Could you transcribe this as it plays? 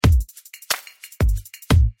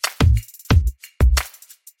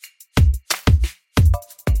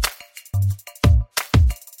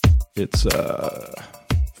It's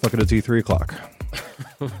fucking a T3 o'clock.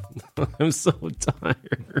 I'm so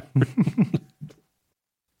tired.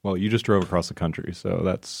 Well, you just drove across the country, so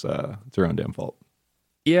that's it's your own damn fault.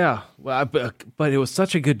 Yeah, well, but it was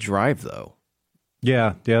such a good drive, though.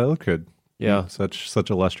 Yeah, it looked good. Yeah. Such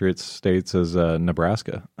illustrious states as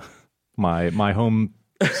Nebraska, my home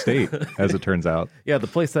state, as it turns out. Yeah, the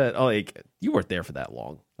place that you weren't there for that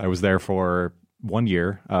long. I was there for 1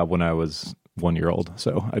 year when I was 1 year old,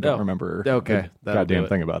 so I don't remember a goddamn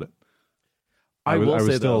thing about it. I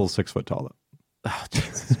was still 6 foot tall, though. Oh,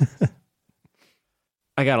 Jesus.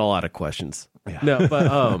 I got a lot of questions. Yeah. No,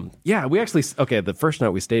 but yeah, we actually the first night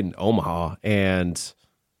we stayed in Omaha, and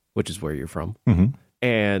which is where you're from. Mm-hmm.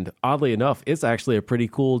 And oddly enough, it's actually a pretty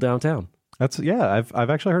cool downtown. I've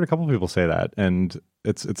actually heard a couple people say that, and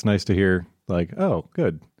it's nice to hear, like, oh,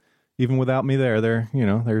 good. Even without me there,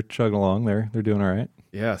 they're chugging along. They're doing all right.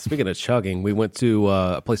 Yeah. Speaking of chugging, we went to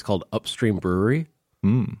a place called Upstream Brewery,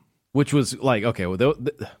 which was like,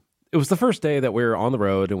 it was the first day that we were on the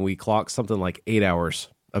road, and we clocked something like 8 hours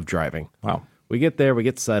of driving. Wow. We get there, we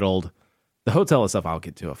get settled. The hotel and stuff, I'll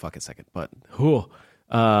get to a fucking second, but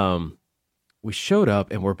we showed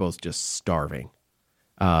up and we're both just starving.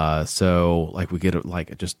 So like we get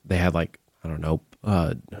they had like, I don't know,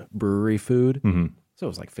 brewery food. Mm-hmm. So it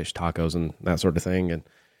was like fish tacos and that sort of thing. And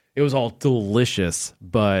it was all delicious,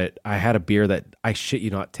 but I had a beer that, I shit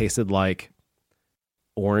you not, tasted like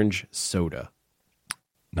orange soda.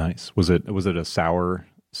 Nice. Was it a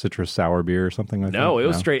citrus sour beer or something like that? No, it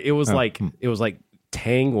was straight. It was it was like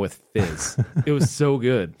Tang with fizz. It was so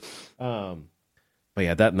good. But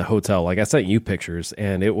yeah, that in the hotel, like I sent you pictures,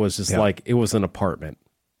 and it was just like, it was an apartment.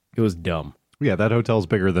 It was dumb. Yeah, that hotel's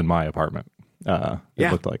bigger than my apartment. It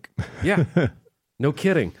looked like. Yeah, no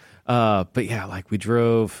kidding. But yeah, like we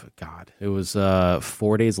drove, God, it was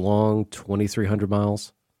 4 days long, 2,300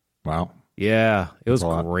 miles. Wow. Yeah, it was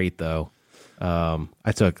great though.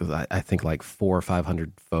 I took, I think, like 400 or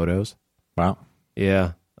 500 photos. Wow.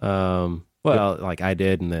 Yeah. Like I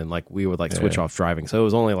did, and then like we would like switch off driving. So it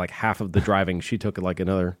was only like half of the driving. She took like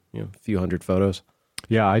another, few hundred photos.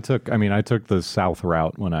 Yeah, I took the south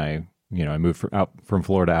route when I moved from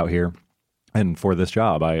Florida out here. And for this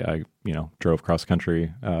job, I drove cross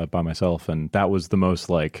country by myself, and that was the most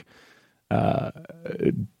like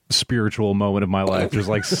spiritual moment of my life. Just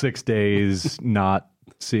like 6 days not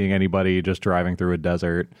seeing anybody, just driving through a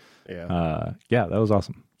desert. Yeah, that was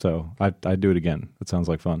awesome. So I'd do it again. It sounds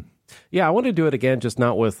like fun. Yeah, I want to do it again, just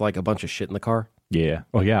not with like a bunch of shit in the car. Yeah.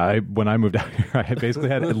 Well, yeah. When I moved out here, I basically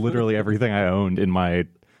had literally everything I owned in my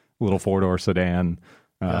little 4-door sedan.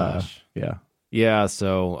 Gosh. Yeah. Yeah.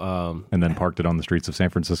 So, and then parked it on the streets of San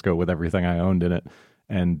Francisco with everything I owned in it,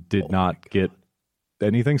 and did not get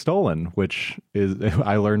anything stolen, which is,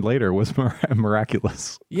 I learned later, was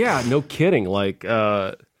miraculous. Yeah. No kidding. Like,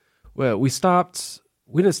 well, we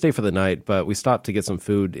didn't stay for the night, but we stopped to get some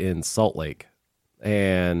food in Salt Lake,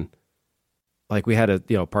 and like we had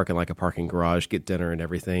to, park in like a parking garage, get dinner and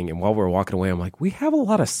everything. And while we were walking away, I'm like, we have a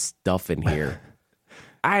lot of stuff in here.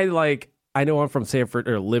 I know I'm from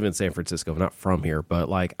live in San Francisco, not from here, but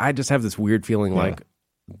like, I just have this weird feeling like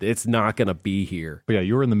it's not going to be here. But yeah,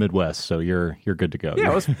 you were in the Midwest, so you're good to go.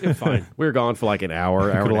 Yeah, it was fine. We were gone for like an hour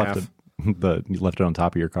and a half. You left it on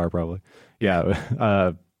top of your car, probably.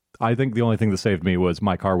 Yeah. I think the only thing that saved me was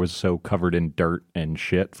my car was so covered in dirt and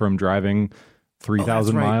shit from driving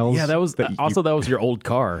 3,000 miles. Yeah, that was that was your old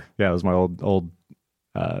car. Yeah, it was my old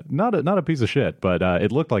not a piece of shit, but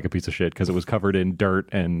it looked like a piece of shit because it was covered in dirt,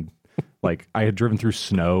 and like I had driven through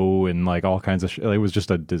snow and like all kinds of shit. It was just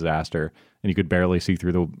a disaster, and you could barely see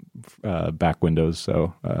through the back windows.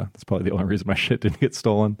 So that's probably the only reason my shit didn't get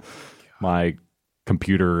stolen. My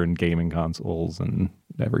computer and gaming consoles and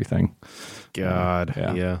everything. God,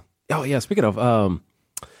 yeah. Oh yeah. Speaking of,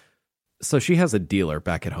 so she has a dealer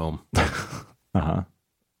back at home.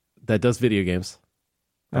 That does video games.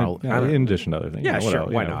 In addition to other things. Yeah, sure.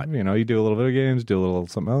 Why not? You do a little video games, do a little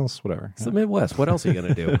something else, whatever. It's the Midwest. What else are you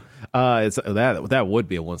going to do? That would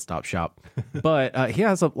be a one-stop shop. But he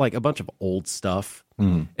has a bunch of old stuff.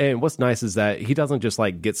 Mm. And what's nice is that he doesn't just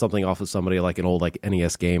like get something off of somebody like an old like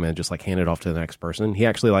NES game and just like hand it off to the next person. He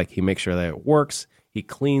actually he makes sure that it works. He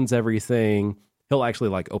cleans everything. He'll actually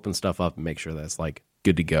like open stuff up and make sure that it's like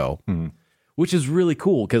good to go. Mm. Which is really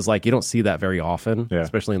cool because like you don't see that very often,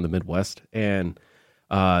 especially in the Midwest. And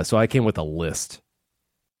so I came with a list,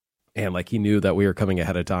 and like he knew that we were coming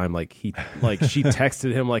ahead of time. Like she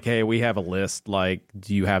texted him like, "Hey, we have a list. Like,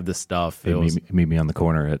 do you have this stuff?" Meet me on the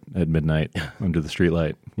corner at midnight under the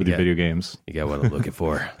streetlight with your video games. You got what I'm looking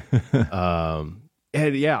for.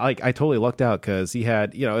 And yeah, like I totally lucked out because he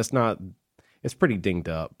had, it's It's pretty dinged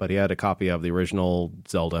up, but he had a copy of the original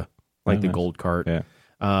Zelda, like the nice. gold cart.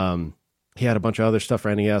 Yeah. He had a bunch of other stuff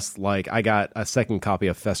for NES. Like I got a second copy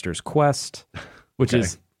of Fester's Quest, which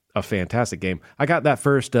is a fantastic game. I got that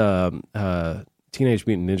first Teenage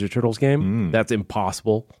Mutant Ninja Turtles game. That's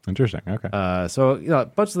impossible. Interesting. Okay. So a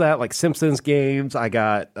bunch of that, like Simpsons games. I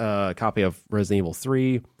got a copy of Resident Evil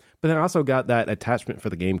 3, but then I also got that attachment for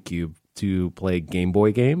the GameCube to play Game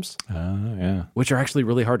Boy games, Yeah. which are actually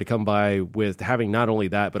really hard to come by with having not only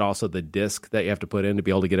that, but also the disc that you have to put in to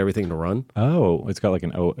be able to get everything to run. Oh, it's got like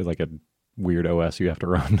a weird OS you have to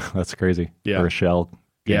run. That's crazy. Yeah. Or a shell.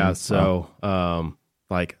 Yeah. game. So,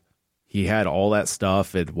 like he had all that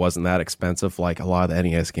stuff. It wasn't that expensive. Like a lot of the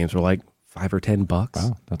NES games were like $5 or $10.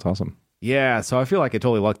 Wow, that's awesome. Yeah. So I feel like I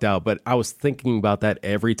totally lucked out, but I was thinking about that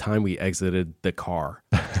every time we exited the car.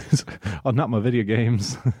 Oh, not my video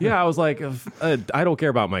games. Yeah. I was like, I don't care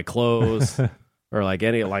about my clothes or like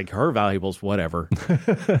any, like her valuables, whatever.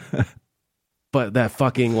 But that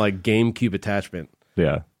fucking like GameCube attachment.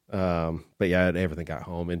 Yeah. But yeah, everything got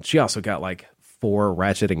home. And she also got like 4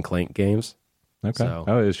 Ratchet and Clank games. Okay. So-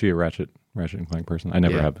 Oh, is she a Ratchet and Clank person? I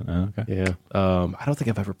never Yeah. have been. Oh, okay. Yeah. I don't think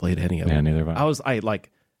I've ever played any of Yeah, them. neither have I. I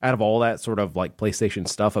like out of all that sort of like PlayStation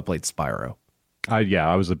stuff, I played Spyro.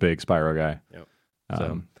 I was a big Spyro guy. Yep.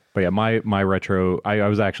 But yeah, my retro. I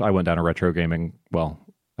went down a retro gaming. Well,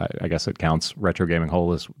 I guess it counts. Retro gaming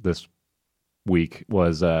hole this week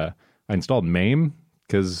was I installed MAME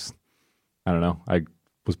because I don't know. I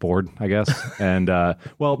was bored, I guess, and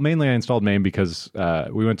well, mainly I installed MAME because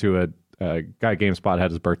we went to a guy at GameSpot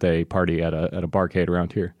had his birthday party at a barcade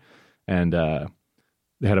around here, and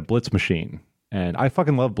they had a Blitz machine, and I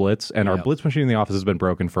fucking love Blitz, and our Yeah. Blitz machine in the office has been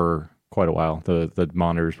broken for quite a while. The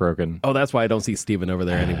monitor's broken. Oh, that's why I don't see Steven over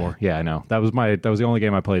there anymore. Yeah, I know. That was the only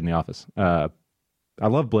game I played in the office. I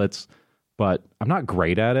love Blitz, but I'm not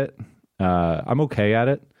great at it. I'm okay at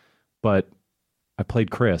it, but I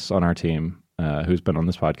played Chris on our team, who's been on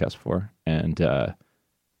this podcast before, and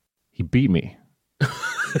he beat me.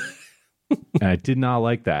 And I did not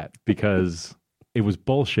like that because it was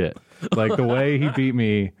bullshit. Like the way he beat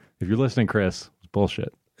me, if you're listening, Chris, was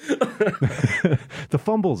bullshit. The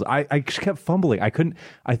fumbles, I just kept fumbling. I couldn't.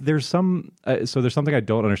 There's something I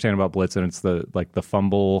don't understand about Blitz, and it's the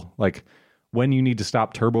fumble, like when you need to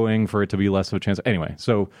stop turboing for it to be less of a chance. Anyway,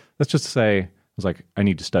 so let's just say I was like, I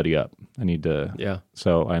need to study up. I need to. Yeah.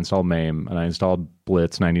 So I installed MAME and I installed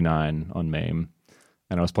Blitz 99 on MAME,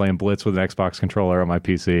 and I was playing Blitz with an Xbox controller on my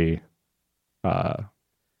PC. I'm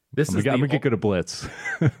gonna get good at Blitz.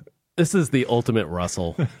 This is the ultimate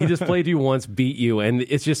Russell. He just played you once, beat you, and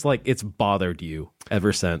it's just like it's bothered you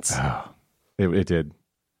ever since. It did.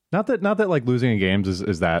 Not that like losing in games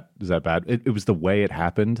is that bad. It was the way it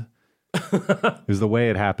happened. It was the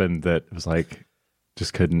way it happened that it was like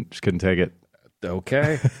just couldn't take it.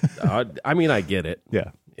 Okay. I mean, I get it.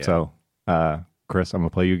 Yeah. So, Chris, I'm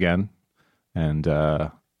gonna play you again, and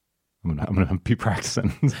I'm gonna be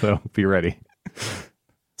practicing. So be ready.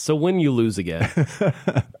 So when you lose again,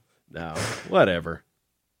 no, whatever.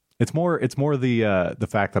 It's more the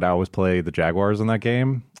fact that I always play the Jaguars in that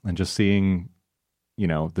game, and just seeing,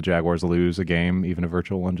 the Jaguars lose a game, even a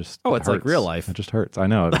virtual one, just it's like hurts. real life. It just hurts. I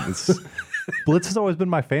know. Blitz has always been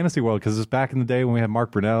my fantasy world because it's back in the day when we had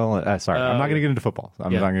Mark Brunell. Sorry, I'm not going to get into football.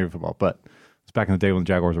 I'm not going to get into football, but it's back in the day when the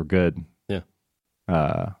Jaguars were good. Yeah.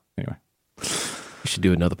 Anyway, We should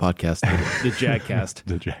do another podcast, the Jagcast.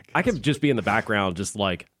 the Jaguars. I could just be in the background, just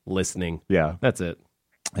like listening. Yeah. That's it.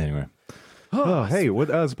 Anyway. Oh, hey, what?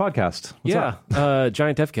 It's a podcast. What's up?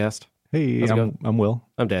 Giant Fcast. Hey, How's it going? I'm Will.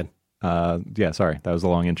 I'm Dan. Yeah, sorry, that was a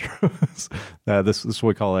long intro. This is what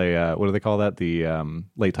we call a what do they call that? The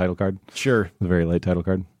late title card. Sure. The very late title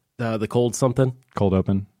card. The cold something. Cold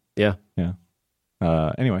open. Yeah. Yeah.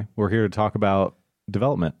 Anyway, we're here to talk about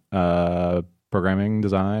development, programming,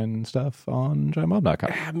 design stuff on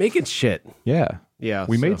giantmob.com. Making shit. Yeah. Yeah.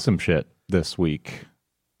 We made some shit this week.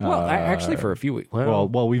 Well, actually, for a few weeks. Well,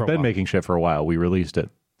 we've for a been while. making shit for a while. We released it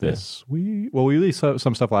this week. Well, we released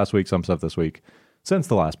some stuff last week, some stuff this week. Since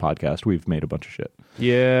the last podcast, we've made a bunch of shit.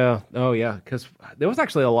 Yeah. Oh, yeah. Because there was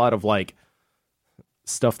actually a lot of like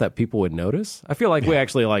stuff that people would notice. I feel like we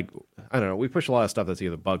actually I don't know. We push a lot of stuff that's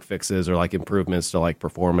either bug fixes or like improvements to like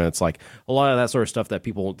performance, like a lot of that sort of stuff that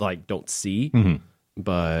people like don't see. Mm-hmm.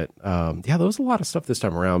 But yeah, there was a lot of stuff this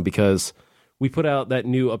time around because we put out that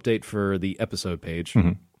new update for the episode page,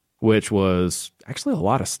 which was actually a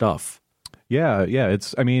lot of stuff. Yeah.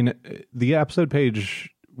 I mean, the episode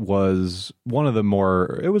page was one of the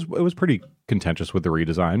more. It was pretty contentious with the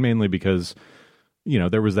redesign, mainly because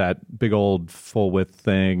there was that big old full width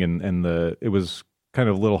thing, and it was kind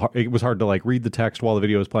of it was hard to like read the text while the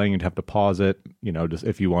video was playing. You'd have to pause it, just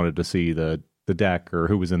if you wanted to see the deck or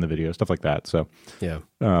who was in the video, stuff like that. So yeah.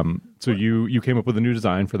 So you came up with a new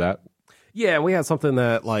design for that. Yeah, we had something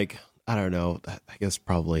that, like, I don't know, I guess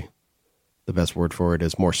probably the best word for it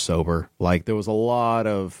is more sober. Like, there was a lot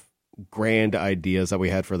of grand ideas that we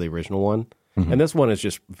had for the original one. And this one is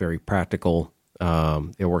just very practical.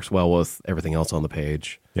 It works well with everything else on the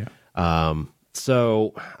page. Yeah.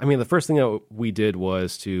 So, I mean, the first thing that we did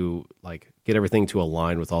was to, like, get everything to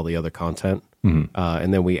align with all the other content.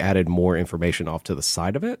 And then we added more information off to the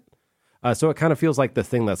side of it. So it kind of feels like the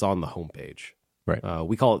thing that's on the homepage. Right.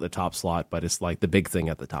 We call it the top slot, but it's like the big thing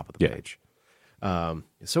at the top of the page.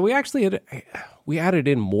 So we actually we added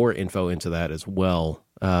in more info into that as well.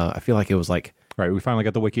 I feel like it was like, right. We finally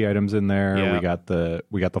got the wiki items in there. Yeah.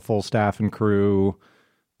 We got the full staff and crew.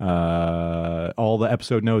 All the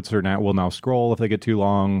episode notes will now scroll if they get too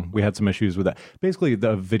long. We had some issues with that. Basically,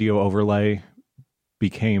 the video overlay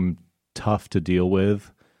became tough to deal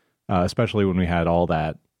with, especially when we had all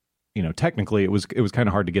that. Technically, it was kind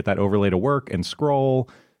of hard to get that overlay to work and scroll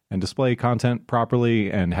and display content properly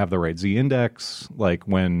and have the right Z index. Like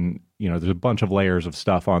when there's a bunch of layers of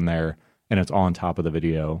stuff on there and it's on top of the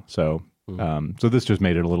video. So so this just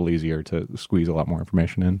made it a little easier to squeeze a lot more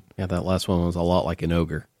information in. Yeah, that last one was a lot like an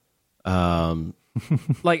ogre.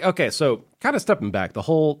 Like, okay, so kind of stepping back, the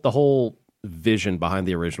whole vision behind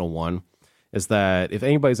the original one is that if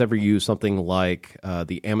anybody's ever used something like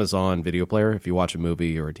the Amazon video player, if you watch a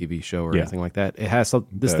movie or a TV show or anything like that, it has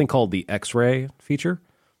this thing called the X-ray feature.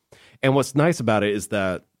 And what's nice about it is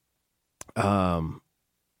that,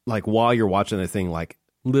 like, while you're watching the thing, like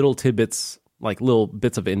little tidbits, like little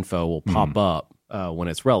bits of info will pop up when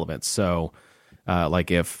it's relevant. So,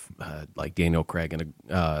 like if like Daniel Craig in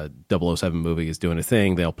a 007 movie is doing a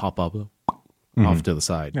thing, they'll pop up off to the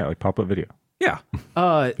side. Yeah, like pop-up video. Yeah.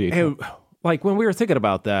 And like when we were thinking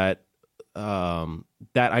about that,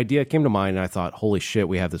 that idea came to mind, and I thought, holy shit,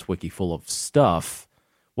 we have this wiki full of stuff.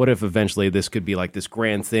 What if eventually this could be like this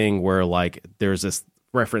grand thing where like there's this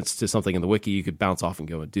reference to something in the wiki, you could bounce off and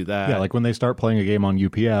go and do that. Yeah, like when they start playing a game on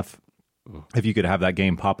UPF, if you could have that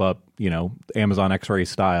game pop up, Amazon X-ray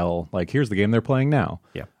style, like here's the game they're playing now.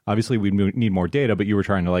 Yeah. Obviously, we need more data, but you were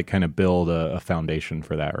trying to like kind of build a foundation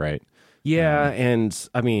for that, right? Yeah, and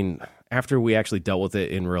I mean, after we actually dealt with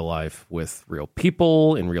it in real life with real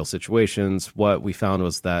people in real situations, what we found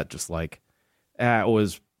was that just like it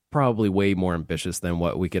was probably way more ambitious than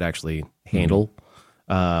what we could actually handle.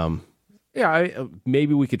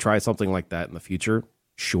 Maybe we could try something like that in the future.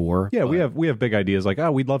 Sure. Yeah, we have big ideas like,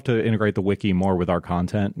 we'd love to integrate the wiki more with our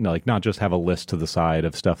content, like not just have a list to the side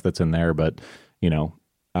of stuff that's in there, but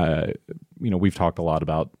we've talked a lot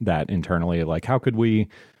about that internally. Like, how could we,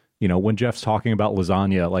 when Jeff's talking about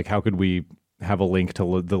lasagna, like how could we have a link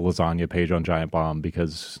to the lasagna page on Giant Bomb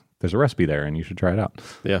because there's a recipe there and you should try it out.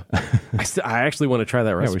 Yeah, I actually want to try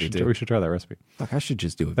that recipe. We should try that recipe. Look, I should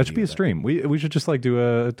just do it. That should be a stream. We should just like do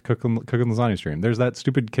a cooking lasagna stream. There's that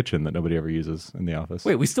stupid kitchen that nobody ever uses in the office.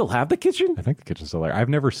 Wait, we still have the kitchen? I think the kitchen's still there. I've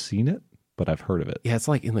never seen it, but I've heard of it. Yeah, it's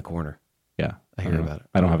like in the corner. Yeah, I hear about it.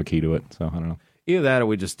 I don't have a key to it, so I don't know. Either that or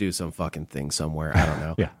we just do some fucking thing somewhere. I don't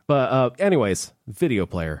know. Yeah. But anyways, video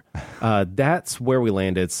player. That's where we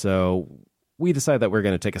landed. So we decided that we're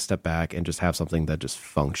going to take a step back and just have something that just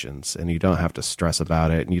functions, and you don't have to stress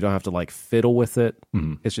about it, and you don't have to like fiddle with it.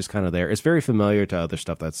 It's just kind of there. It's very familiar to other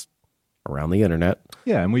stuff that's around the internet.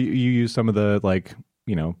 Yeah, and you use some of the like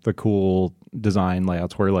the cool design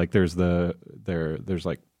layouts where like there's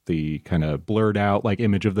like the kind of blurred out like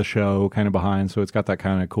image of the show kind of behind, so it's got that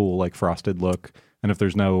kind of cool like frosted look. And if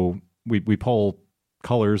there's we pull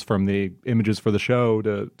colors from the images for the show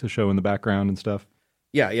to show in the background and stuff.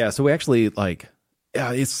 Yeah. So we actually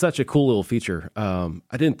it's such a cool little feature.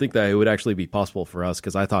 I didn't think that it would actually be possible for us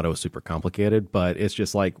because I thought it was super complicated, but it's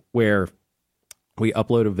just like where we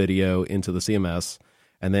upload a video into the CMS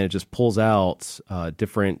and then it just pulls out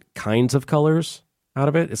different kinds of colors out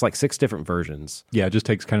of it. It's like 6 different versions. Yeah, it just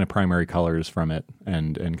takes kind of primary colors from it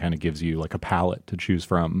and kind of gives you like a palette to choose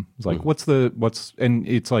from. It's like and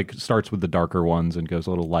it's like starts with the darker ones and goes a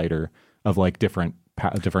little lighter of like different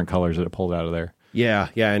colors that it pulled out of there. Yeah,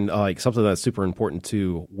 and like something that's super important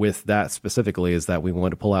too with that specifically is that we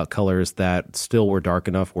wanted to pull out colors that still were dark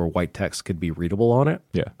enough where white text could be readable on it.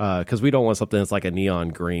 Yeah, because we don't want something that's like a neon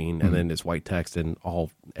green and then it's white text and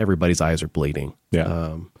everybody's eyes are bleeding.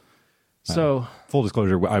 Yeah. So full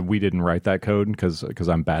disclosure, we didn't write that code because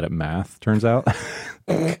I'm bad at math. Turns out.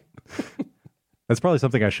 That's probably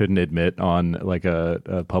something I shouldn't admit on like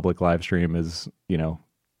a public live stream. Is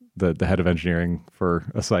the head of engineering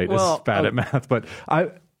for a site is bad at math, but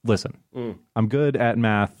listen, I'm good at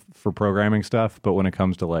math for programming stuff, but when it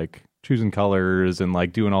comes to like choosing colors and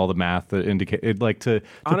like doing all the math that indicate like to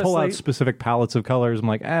pull out specific palettes of colors, I'm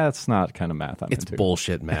like, it's not kind of math I'm It's into.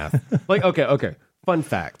 bullshit math. Like, okay. Fun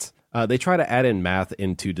fact. They try to add in math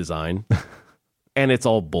into design, and it's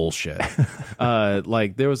all bullshit.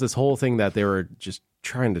 Like, there was this whole thing that they were just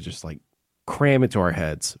trying to just like cram into our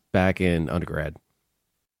heads back in undergrad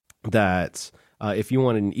that if you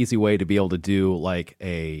want an easy way to be able to do like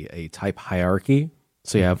a type hierarchy,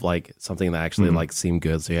 so you have like something that actually like seemed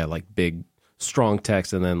good, so you have like big strong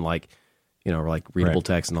text and then like, you know, like readable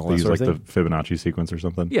text and all that use sort like of thing. the Fibonacci sequence or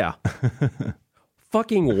something. Yeah.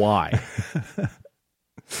 Fucking why?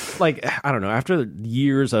 Like, I don't know, after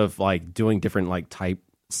years of like doing different like type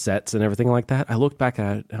sets and everything like that, I looked back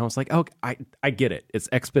at it and I was like, oh, I get it. It's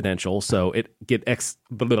exponential, so it gets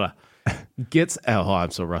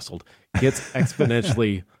I'm so rustled. Gets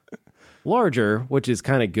exponentially larger, which is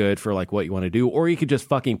kind of good for like what you want to do, or you could just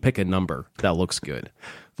fucking pick a number that looks good.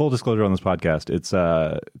 Full disclosure on this podcast, it's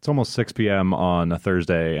almost 6 p.m. on a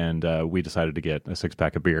Thursday, and we decided to get a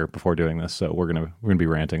 6-pack of beer before doing this, so we're gonna be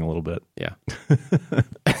ranting a little bit. Yeah.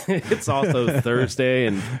 It's also Thursday,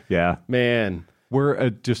 and yeah, man, we're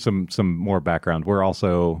just some more background. We're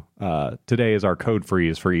also today is our code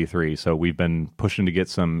freeze for E3, so we've been pushing to get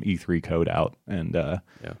some E3 code out, and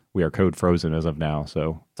we are code frozen as of now.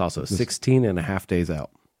 So it's also 16 and a half days out.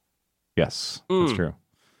 Yes, that's true.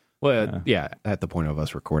 Well, yeah, at the point of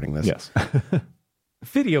us recording this. Yes.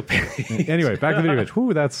 Video page. Anyway, back to the video page.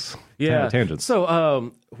 Whew, that's tangents.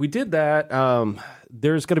 So we did that.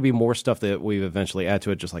 There's going to be more stuff that we eventually add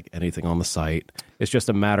to it, just like anything on the site. It's just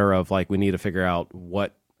a matter of like we need to figure out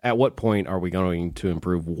at what point are we going to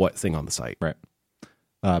improve what thing on the site. Right.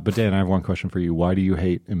 But Dan, I have one question for you. Why do you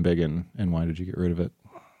hate Embiggen, and why did you get rid of it?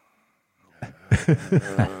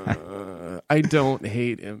 I don't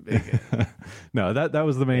hate Embiggen. No, that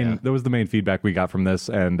was the main feedback we got from this,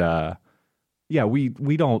 and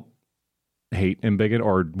we don't hate Embiggen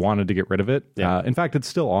or wanted to get rid of it. Yeah. In fact, it's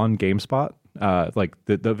still on GameSpot. Like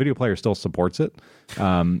the video player still supports it.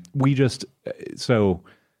 We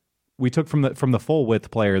took from the full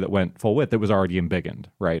width player that went full width that was already embiggened,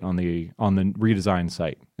 right, on the redesigned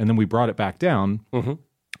site, and then we brought it back down,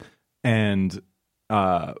 and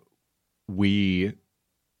we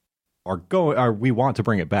want to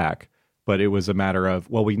bring it back, but it was a matter of,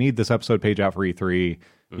 well, we need this episode page out for E3.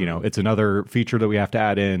 You know, it's another feature that we have to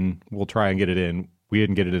add in. We'll try and get it in. We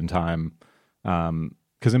didn't get it in time.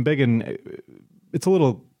 Because Embiggen,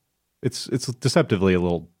 it's deceptively a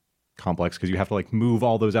little complex because you have to like move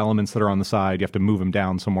all those elements that are on the side. You have to move them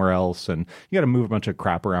down somewhere else, and you got to move a bunch of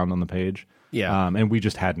crap around on the page. Yeah. And we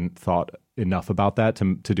just hadn't thought enough about that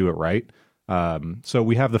to do it right. So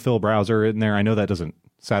we have the fill browser in there. I know that doesn't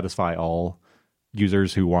satisfy all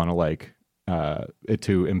users who want to like it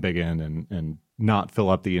to Embiggen and not fill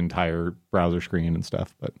up the entire browser screen and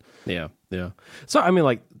stuff. But yeah. So I mean,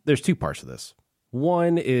 like, there's two parts to this.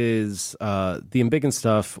 One is the Embiggen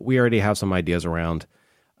stuff. We already have some ideas around.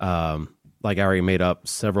 Like, I already made up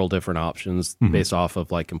several different options based off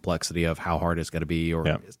of like complexity of how hard it's going to be, or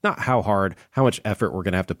it's not how hard, how much effort we're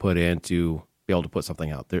going to have to put in to be able to put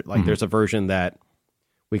something out there. Like, there's a version that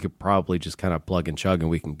we could probably just kind of plug and chug and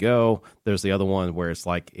we can go. There's the other one where it's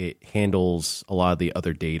like it handles a lot of the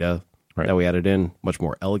other data that we added in much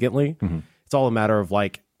more elegantly. It's all a matter of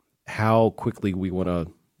like how quickly we want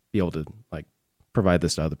to be able to like provide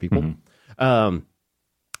this to other people.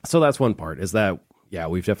 So that's one part, is that, yeah,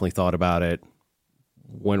 we've definitely thought about it.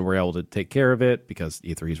 When we're able to take care of it, because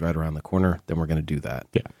E3 is right around the corner, then we're going to do that.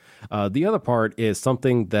 Yeah. The other part is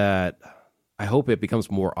something that I hope it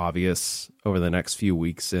becomes more obvious over the next few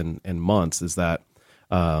weeks and months, is that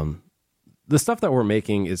the stuff that we're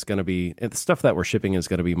making is going to be, the stuff that we're shipping is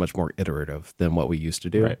going to be much more iterative than what we used to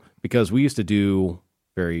do. Right. Because we used to do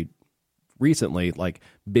very recently like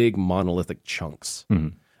big monolithic chunks.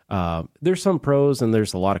 There's some pros and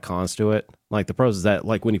there's a lot of cons to it. Like, the pros is that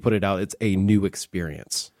like when you put it out, it's a new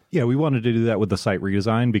experience. Yeah, we wanted to do that with the site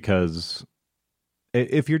redesign, because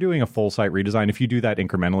if you're doing a full site redesign, if you do that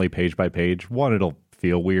incrementally page by page, one, it'll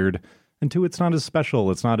feel weird, and two, it's not as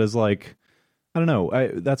special. It's not as like, I don't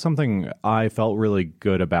know. That's something I felt really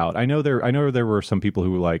good about. I know there were some people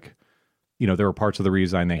who like, you know, there were parts of the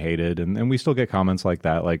redesign they hated, and we still get comments like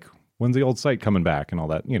that, like, when's the old site coming back and all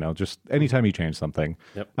that, you know, just anytime you change something,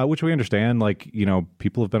 which we understand. Like, you know,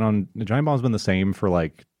 people have been on, Giant Bomb's been the same for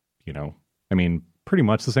like, you know, I mean, pretty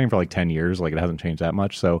much the same for like 10 years. Like, it hasn't changed that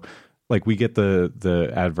much. So like, we get the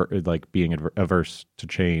like being averse to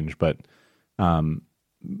change, but at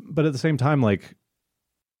the same time, like,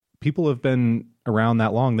 people have been around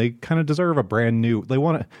that long. They kind of deserve a brand new. We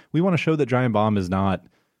want to show that Giant Bomb is not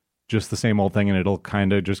just the same old thing, and it'll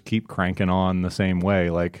kind of just keep cranking on the same way.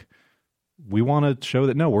 Like, we want to show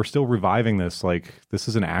that no, we're still reviving this. Like, this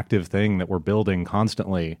is an active thing that we're building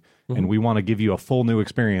constantly, and we want to give you a full new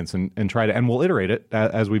experience and try to, and we'll iterate it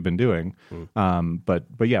as we've been doing. But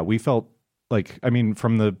yeah, we felt like, I mean,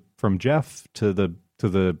 from Jeff to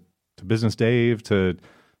Business Dave to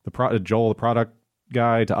Joel, the product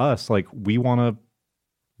guy, to us, like, we want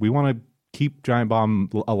to keep Giant Bomb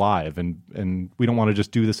alive, and we don't want to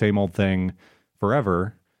just do the same old thing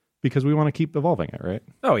forever, because we want to keep evolving it, right?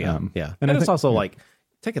 Oh yeah, yeah. And it's also like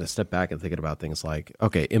taking a step back and thinking about things like,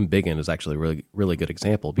 okay, Embiggen is actually a really, really good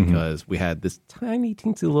example, because we had this tiny,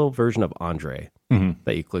 teensy little version of Andre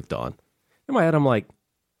that you clicked on. In my head, I'm like,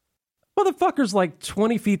 motherfucker's like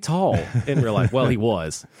 20 feet tall in real life. Well, he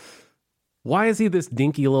was. Why is he this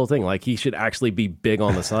dinky little thing? Like, he should actually be big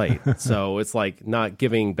on the site. So it's like not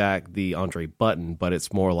giving back the Andre button, but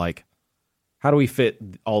it's more like, how do we fit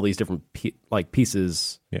all these different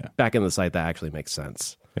pieces back in the site that actually makes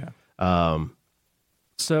sense? Yeah.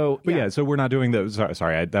 So we're not doing those.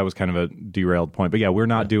 Sorry, that was kind of a derailed point. But yeah, we're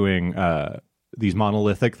not doing these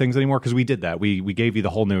monolithic things anymore, because we did that. We gave you the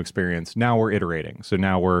whole new experience. Now we're iterating. So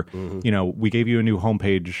now we're, we gave you a new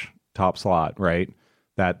homepage top slot, right?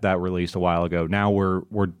 That released a while ago. Now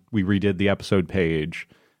we redid the episode page,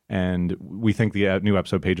 and we think the new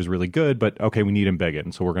episode page is really good, but okay, we need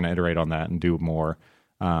Embiggen, so we're going to iterate on that and do more.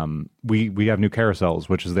 We have new carousels,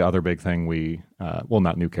 which is the other big thing.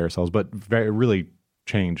 Not new carousels, but really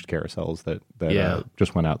changed carousels that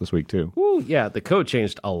just went out this week too. Ooh, yeah, the code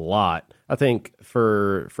changed a lot. I think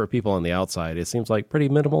for people on the outside, it seems like pretty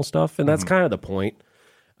minimal stuff, and that's kind of the point.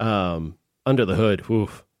 Under the hood, a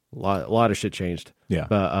lot of shit changed. Yeah.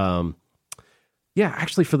 But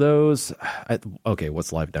actually, for those, okay,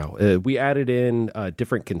 what's live now? We added in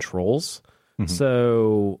different controls.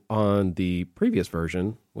 So on the previous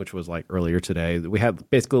version, which was like earlier today, we had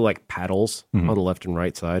basically like paddles on the left and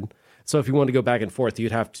right side. So if you wanted to go back and forth,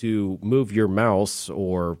 you'd have to move your mouse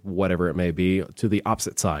or whatever it may be to the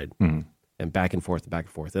opposite side and back and forth and back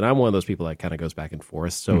and forth. And I'm one of those people that kind of goes back and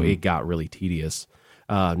forth. So it got really tedious.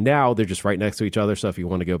 Now they're just right next to each other. So if you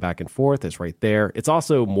want to go back and forth, it's right there. It's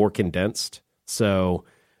also more condensed. So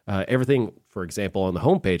everything, for example, on the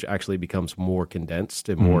homepage actually becomes more condensed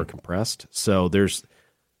and more compressed. So there's,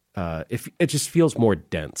 it just feels more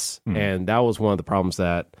dense. And that was one of the problems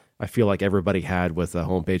that I feel like everybody had with the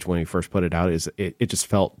homepage when we first put it out, is it just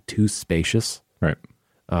felt too spacious. Right.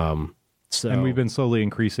 And we've been slowly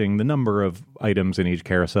increasing the number of items in each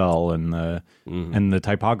carousel and the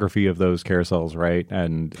typography of those carousels, right?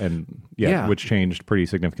 And which changed pretty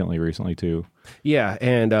significantly recently too. Yeah,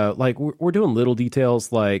 and like we're doing little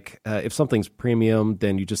details, like if something's premium,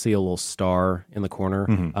 then you just see a little star in the corner.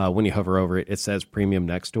 When you hover over it, it says premium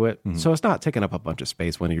next to it. So it's not taking up a bunch of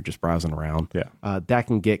space when you're just browsing around. Yeah, that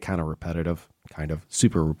can get kind of repetitive,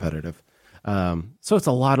 super repetitive. So it's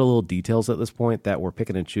a lot of little details at this point that we're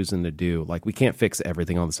picking and choosing to do. Like, we can't fix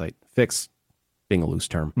everything on the site. Fix being a loose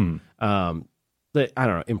term. But I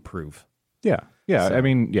don't know, improve. Yeah. So. I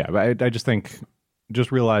mean, I just think,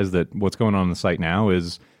 just realize that what's going on the site now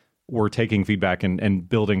is we're taking feedback and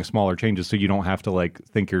building smaller changes, so you don't have to like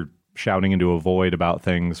think you're shouting into a void about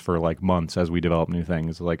things for like months as we develop new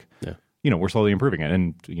things. Like, we're slowly improving it,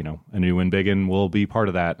 and a new Embiggen will be part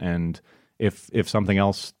of that. And if something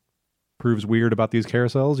else proves weird about these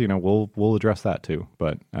carousels, we'll address that too.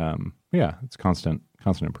 But it's constant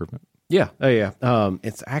improvement. Yeah.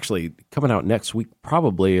 It's actually coming out next week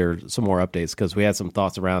probably, or some more updates, because we had some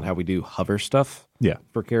thoughts around how we do hover stuff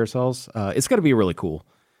for carousels. It's going to be really cool,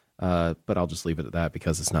 but I'll just leave it at that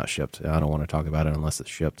because it's not shipped. I don't want to talk about it unless it's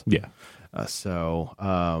shipped. I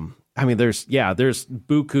mean, there's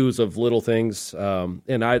bukus of little things,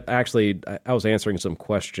 and I was answering some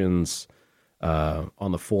questions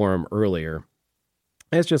on the forum earlier.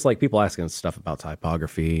 It's just like people asking stuff about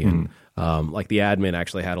typography, and like the admin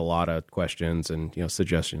actually had a lot of questions and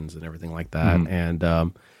suggestions and everything like that.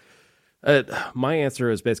 And my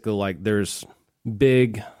answer is basically like, there's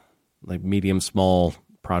big, like medium, small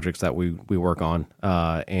projects that we work on,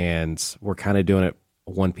 and we're kind of doing it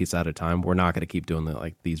one piece at a time. We're not going to keep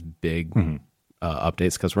doing these big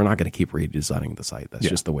updates, because we're not going to keep redesigning the site. That's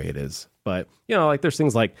just the way it is. But like there's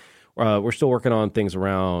things like we're still working on things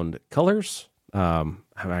around colors. I'm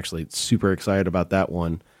actually super excited about that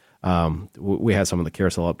one. We have some of the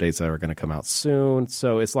carousel updates that are going to come out soon.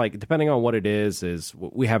 So it's like, depending on what it is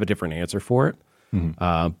we have a different answer for it.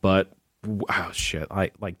 But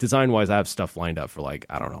design wise, I have stuff lined up for like,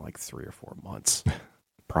 I don't know, like 3 or 4 months,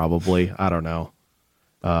 probably. I don't know.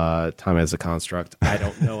 Time as a construct. I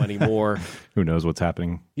don't know anymore. Who knows what's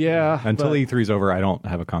happening? Yeah. Until E3's over, I don't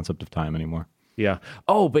have a concept of time anymore. Yeah.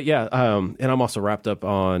 Oh, but yeah. And I'm also wrapped up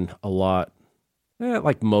on a lot,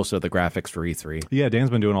 like most of the graphics for E3. Yeah, Dan's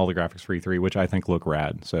been doing all the graphics for E3, which I think look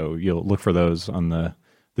rad. So you'll look for those on the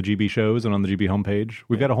GB shows and on the GB homepage.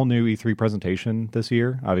 We've got a whole new E3 presentation this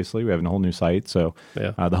year. Obviously, we have a whole new site. So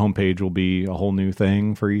the homepage will be a whole new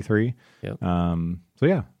thing for E3. Yep. So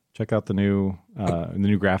yeah, check out the new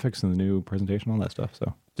graphics and the new presentation, all that stuff.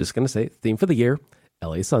 So just gonna say, theme for the year: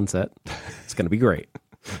 LA Sunset. It's gonna be great.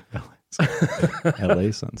 LA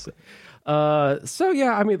Sunset. So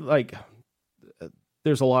yeah, I mean, like,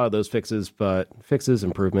 there's a lot of those fixes,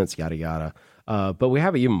 improvements, yada yada. But we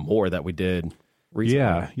have even more that we did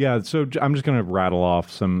recently. Yeah. So I'm just gonna rattle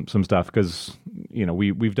off some stuff because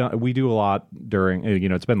we do a lot during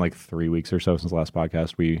it's been like 3 weeks or so since the last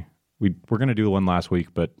podcast. We were gonna do one last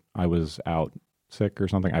week, but I was out sick or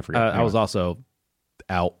something. I forget. I was also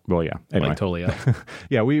out. Well, yeah. Anyway. Like totally out.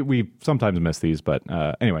 Yeah, we sometimes miss these, but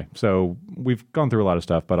anyway. So we've gone through a lot of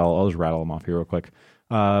stuff, but I'll just rattle them off here real quick.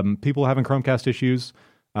 People having Chromecast issues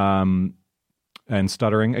and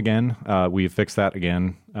stuttering again. We've fixed that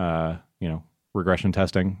again. Regression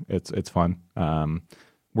testing. It's fun.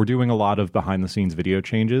 We're doing a lot of behind the scenes video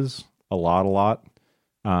changes. A lot.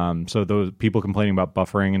 So those people complaining about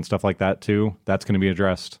buffering and stuff like that too, that's going to be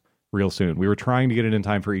addressed real soon. We were trying to get it in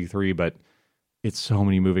time for E3, but it's so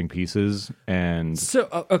many moving pieces. And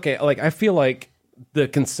so, okay, like I feel like the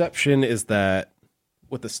conception is that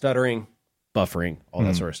with the stuttering, buffering, all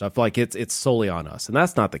that sort of stuff, like it's solely on us. And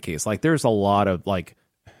that's not the case. Like there's a lot of like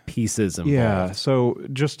pieces involved. Yeah. So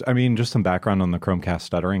just some background on the Chromecast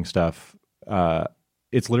stuttering stuff.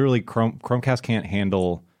 It's literally Chromecast can't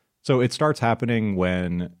handle. So it starts happening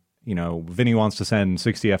when, Vinny wants to send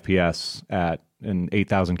 60 FPS at an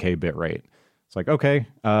 8000K bit rate. It's like, okay,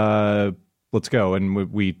 let's go. And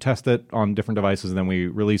we test it on different devices and then we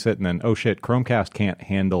release it. And then, oh shit, Chromecast can't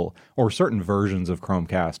handle, or certain versions of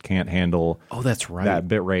Chromecast can't handle that's right, that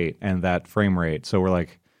bit rate and that frame rate. So we're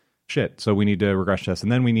like, shit. So we need to regression test.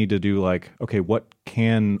 And then we need to do like, okay, what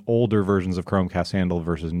can older versions of Chromecast handle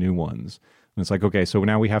versus new ones? And it's like, okay, so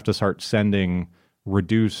now we have to start sending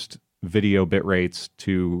reduced video bit rates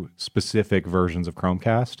to specific versions of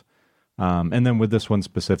Chromecast. And then with this one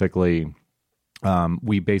specifically,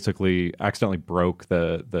 we basically accidentally broke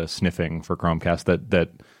the sniffing for Chromecast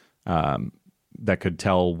that could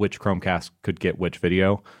tell which Chromecast could get which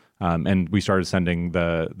video. And we started sending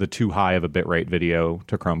the too high of a bitrate video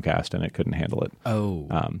to Chromecast, and it couldn't handle it. Oh,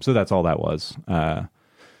 so that's all that was.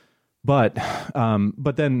 But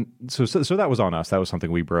then so that was on us. That was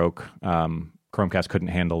something we broke. Chromecast couldn't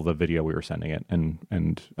handle the video we were sending it,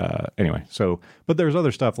 and anyway. So, but there's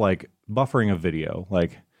other stuff like buffering of video.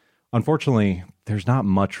 Like, unfortunately, there's not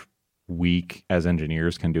much we as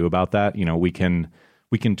engineers can do about that. We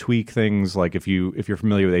can tweak things. Like if you're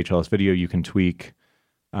familiar with HLS video, you can tweak.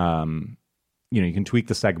 You can tweak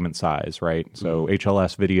the segment size, right? So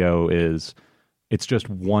HLS video it's just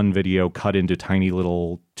one video cut into tiny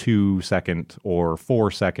little 2-second or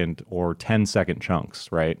 4-second or 10-second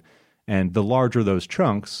chunks, right? And the larger those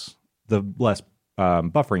chunks, the less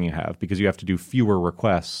buffering you have, because you have to do fewer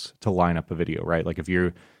requests to line up a video, right? Like if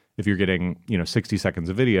you're getting 60 seconds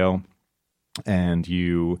of video and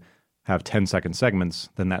you have 10-second segments,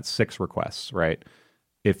 then that's 6 requests, right?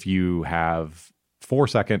 If you have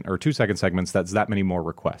 4-second or 2-second segments, that's that many more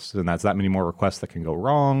requests, and that's that many more requests that can go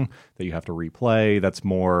wrong that you have to replay. That's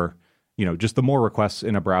more, just the more requests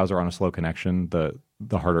in a browser on a slow connection, the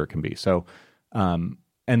harder it can be. So,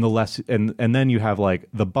 and the less, and then you have like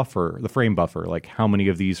the buffer, the frame buffer, like how many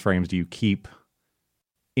of these frames do you keep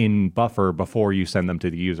in buffer before you send them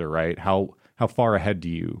to the user, right? How far ahead do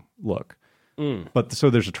you look? But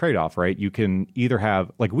so there's a trade-off, right? You can either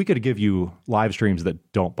have, like, we could give you live streams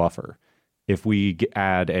that don't buffer. If we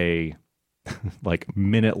add a like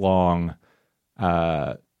minute-long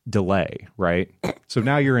delay, right? So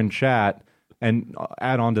now you're in chat, and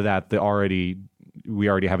add on to that we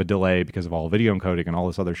already have a delay because of all video encoding and all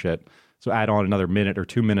this other shit. So add on another minute or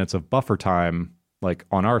 2 minutes of buffer time, like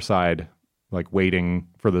on our side, like waiting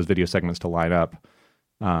for those video segments to line up.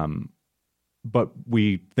 But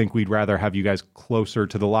we think we'd rather have you guys closer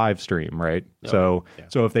to the live stream, right? So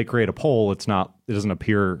if they create a poll, it doesn't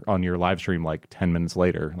appear on your live stream like 10 minutes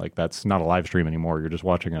later. Like that's not a live stream anymore. You're just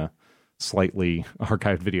watching a slightly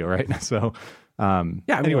archived video, right? So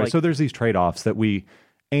anyway, so there's these trade-offs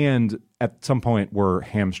and at some point we're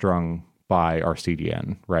hamstrung by our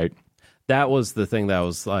CDN, right? That was the thing that I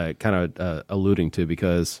was like kind of alluding to,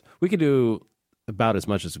 because we could do about as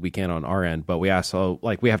much as we can on our end, but we also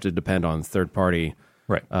we have to depend on third party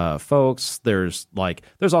folks. There's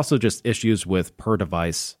also just issues with per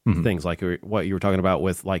device things, like what you were talking about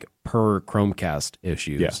with like per Chromecast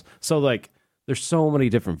issues. Yeah. So like there's so many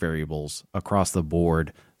different variables across the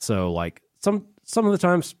board. So like some of the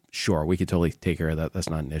times, sure, we could totally take care of that. That's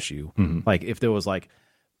not an issue. Like if there was like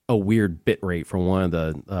a weird bit rate from one of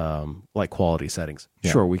the like quality settings,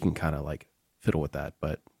 sure, we can kind of like fiddle with that,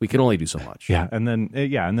 but we can only do so much. And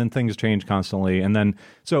then things change constantly. And then,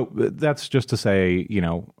 so that's just to say, you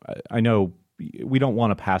know, I know we don't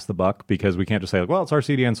want to pass the buck because we can't just say like, well, it's our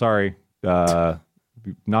CDN, sorry, not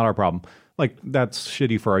our problem. Like that's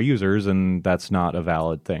shitty for our users, and that's not a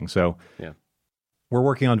valid thing. So we're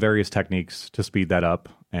working on various techniques to speed that up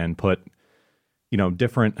and put, you know,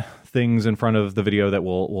 different things in front of the video that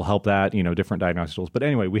will help that, you know, different diagnostic tools. But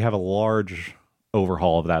anyway, we have a large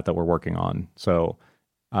overhaul of that we're working on. So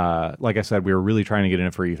like I said, we were really trying to get in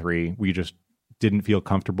it for E3. We just didn't feel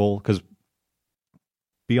comfortable because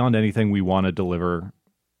beyond anything, we want to deliver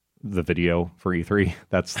the video for E3.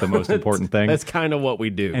 That's the most important thing. That's kind of what we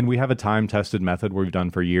do. And we have a time-tested method we've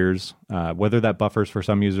done for years. Whether that buffers for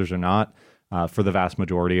some users or not, for the vast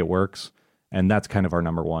majority, it works. And that's kind of our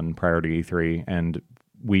number one priority E3. And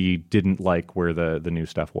we didn't like where the new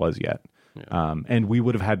stuff was yet. And we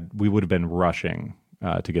would have been rushing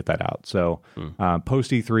to get that out. So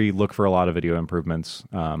post E3, look for a lot of video improvements.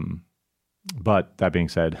 But that being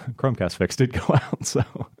said, Chromecast Fix did go out, so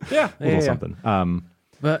something.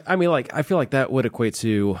 But I mean, like, I feel like that would equate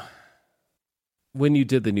to when you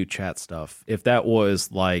did the new chat stuff. If that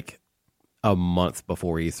was like a month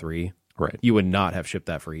before E3, right, you would not have shipped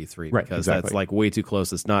that for E3, right, because that's like way too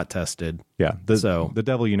close. It's not tested. Yeah, the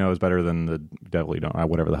devil you know is better than the devil you don't.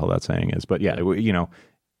 Whatever the hell that saying is, but you know,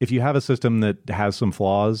 if you have a system that has some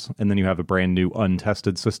flaws, and then you have a brand new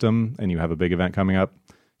untested system, and you have a big event coming up,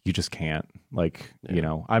 you just can't. Like, you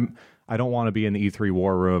know, I don't want to be in the E3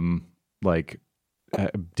 war room, like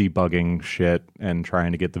debugging shit and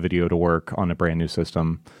trying to get the video to work on a brand new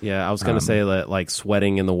system. Yeah, I was going to say that, like,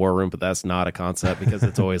 sweating in the war room, but that's not a concept because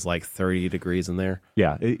it's always like 30 degrees in there.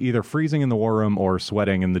 Yeah, either freezing in the war room or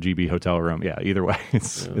sweating in the GB hotel room. Yeah, either way,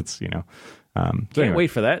 it's you know. Can't wait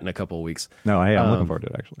for that in a couple of weeks. No, I'm looking forward to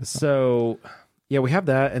it, actually. So yeah, we have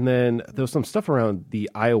that, and then there was some stuff around the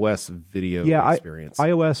iOS video experience.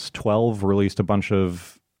 iOS 12 released a bunch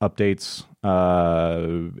of updates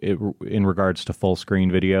in regards to full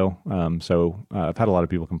screen video. So I've had a lot of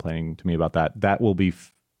people complaining to me about that. That will be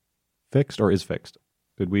fixed or is fixed.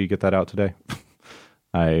 Did we get that out today?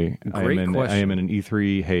 I am in an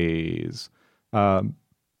E3 haze. It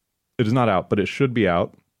is not out, but it should be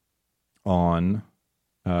out on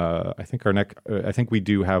I think we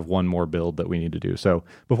do have one more build that we need to do. So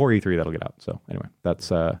before E3 that'll get out. So anyway, that's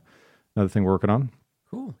another thing we're working on.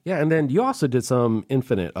 Cool. Yeah, and then you also did some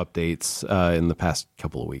Infinite updates in the past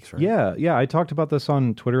couple of weeks, right? Yeah. I talked about this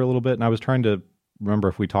on Twitter a little bit, and I was trying to remember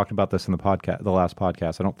if we talked about this in the last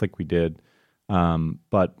podcast. I don't think we did.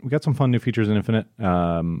 But we got some fun new features in Infinite.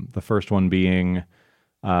 The first one being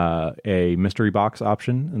a mystery box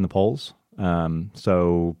option in the polls.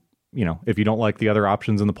 So, you know, if you don't like the other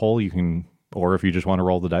options in the poll, you can, or if you just want to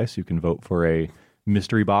roll the dice, you can vote for a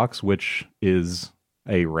mystery box, which is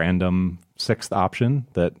a random sixth option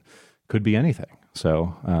that could be anything.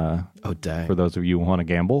 So, oh dang! For those of you who want to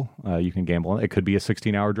gamble, you can gamble. It could be a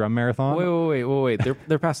 16-hour drum marathon. Wait!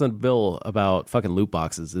 They're passing a bill about fucking loot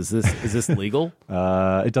boxes. Is this legal?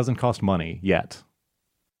 It doesn't cost money yet.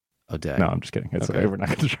 Oh dang! No, I'm just kidding. It's okay. We're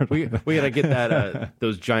not going to. We gotta get that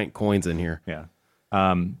those giant coins in here. Yeah.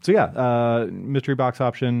 Mystery box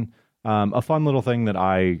option. A fun little thing that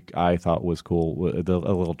I thought was cool, a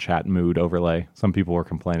little chat mood overlay. Some people were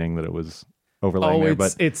complaining that it was overlaying there,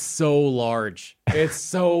 but it's so large. It's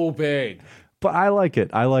so big. But I like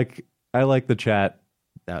it. I like the chat.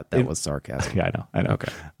 That was sarcasm. Yeah, I know.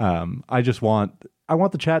 Okay. I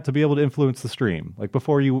want the chat to be able to influence the stream. Like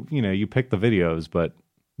before you pick the videos, but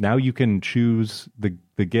now you can choose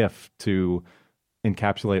the GIF to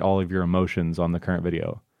encapsulate all of your emotions on the current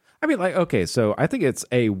video. I mean, like, okay, so I think it's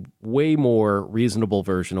a way more reasonable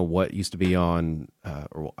version of what used to be on,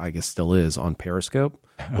 or I guess still is, on Periscope,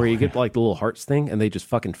 where you get like the little hearts thing and they just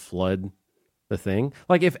fucking flood the thing.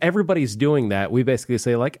 Like, if everybody's doing that, we basically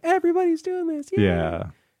say, like, everybody's doing this.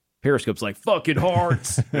 Yeah. Periscope's like, fucking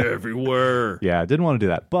hearts everywhere. Yeah, I didn't want to do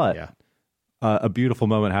that. But a beautiful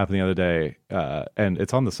moment happened the other day, and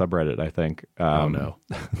it's on the subreddit, I think. Oh, no.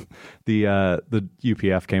 The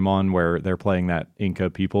UPF came on where they're playing that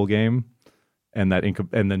Inca people game, and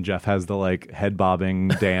then Jeff has the like head bobbing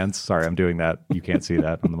dance. Sorry, I'm doing that. You can't see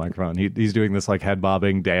that on the microphone. He's doing this like head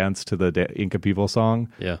bobbing dance to the Inca people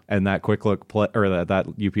song. Yeah. And that quick look that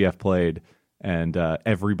UPF played, and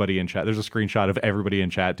everybody in chat. There's a screenshot of everybody in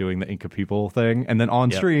chat doing the Ink of People thing, and then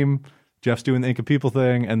on stream, Jeff's doing the Ink of People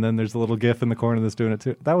thing, and then there's a little GIF in the corner that's doing it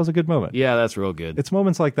too. That was a good moment. Yeah, that's real good. It's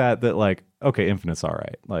moments like that like, okay, Infinite's all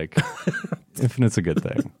right. Like, Infinite's a good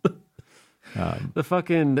thing. The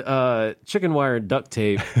fucking chicken wire and duct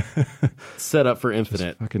tape set up for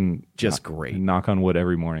Infinite. Just great. Knock on wood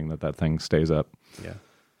every morning that thing stays up. Yeah.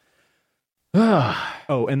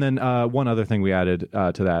 Oh, and then one other thing we added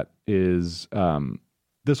to that is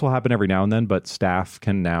this will happen every now and then, but staff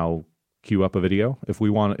can now queue up a video if we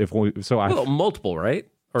want. Multiple, right?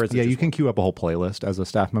 Or is it you can queue up a whole playlist as a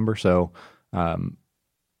staff member. So,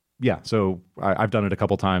 so I've done it a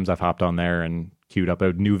couple times. I've hopped on there and queued up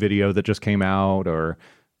a new video that just came out, or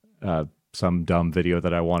some dumb video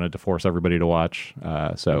that I wanted to force everybody to watch.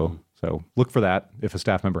 So look for that if a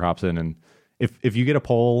staff member hops in, and if you get a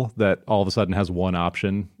poll that all of a sudden has one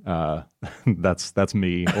option, that's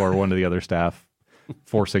me or one of the other staff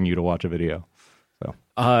forcing you to watch a video. So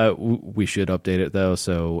we should update it though,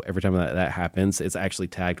 so every time that happens, it's actually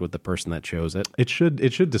tagged with the person that chose it. It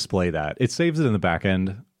should display that. It saves it in the back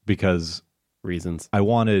end because reasons. I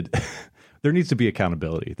wanted there needs to be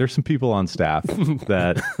accountability. There's some people on staff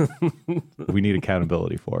that we need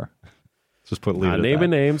accountability for. Just leave it at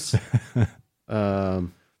naming that. Names.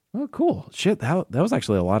 Oh, cool. Shit, that was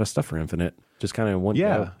actually a lot of stuff for Infinite. Just kind of one.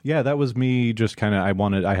 Yeah, that was me. Just kind of,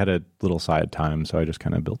 I had a little side time, so I just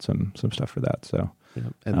kind of built some stuff for that. So,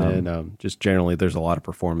 and then just generally, there's a lot of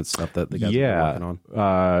performance stuff that the guys are working on.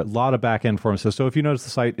 A lot of back end performance. So if you notice the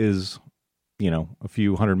site is, a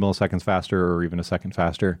few 100 milliseconds faster or even a second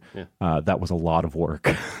faster, that was a lot of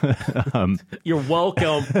work. You're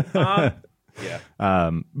welcome. In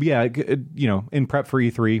prep for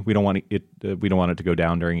E3, we don't want it to go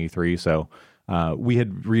down during E3. So we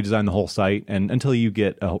had redesigned the whole site, and until you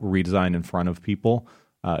get a redesign in front of people,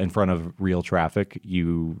 in front of real traffic,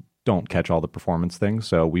 you don't catch all the performance things.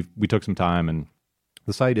 So we took some time, and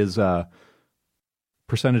the site is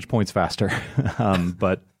percentage points faster,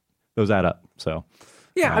 but those add up. So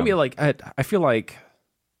I mean, like I feel like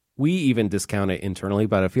we even discount it internally,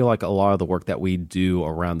 but I feel like a lot of the work that we do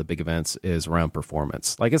around the big events is around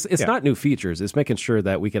performance. Like it's not new features. It's making sure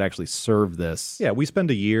that we could actually serve this. Yeah, we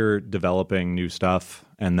spend a year developing new stuff,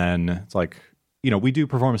 and then it's like, we do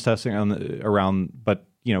performance testing around, but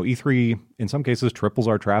E3 in some cases triples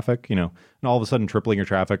our traffic, and all of a sudden tripling your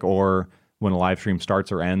traffic, or when a live stream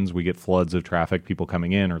starts or ends, we get floods of traffic, people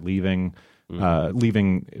coming in or leaving,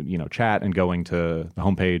 chat and going to the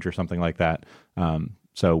homepage or something like that.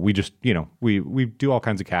 So we just, we do all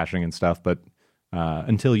kinds of caching and stuff, but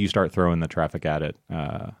until you start throwing the traffic at it,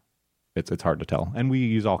 it's hard to tell. And we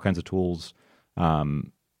use all kinds of tools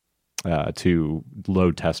to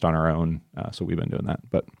load test on our own. So we've been doing that.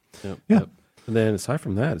 But Yep. And then aside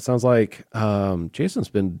from that, it sounds like Jason's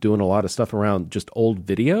been doing a lot of stuff around just old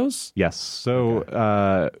videos. Yes.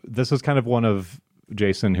 So this is kind of one of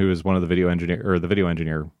Jason, who is one of the video engineer,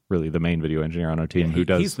 really the main video engineer on our team,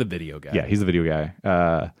 he's the video guy. Yeah, he's the video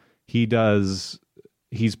guy. He's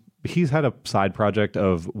had a side project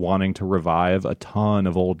of wanting to revive a ton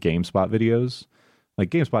of old GameSpot videos. Like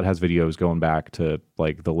GameSpot has videos going back to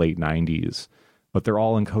like the late 90s, but they're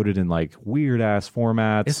all encoded in like weird ass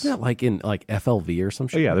formats. Isn't that like in like FLV or some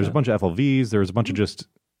shit? Yeah, there's a bunch of FLVs. There's a bunch of just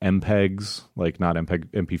MPEGs, like not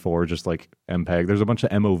MPEG MP4, just like MPEG. There's a bunch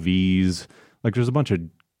of MOVs. Like there's a bunch of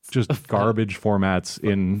just garbage formats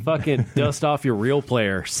in fucking dust off your real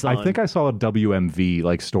player, son. I think I saw a WMV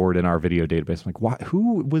like stored in our video database. I'm like,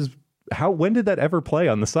 when did that ever play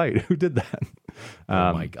on the site? Who did that?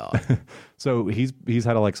 Oh my God. So he's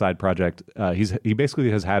had a like side project. He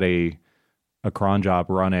basically has had a cron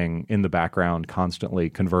job running in the background,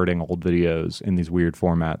 constantly converting old videos in these weird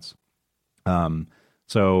formats.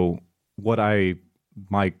 So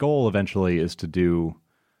my goal eventually is to do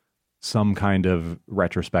some kind of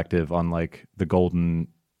retrospective on like the old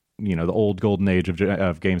golden age of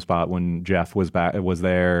GameSpot, when Jeff was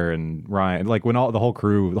there, and Ryan, like when the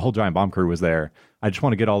whole Giant Bomb crew was there. I just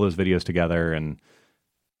want to get all those videos together and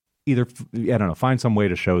either, find some way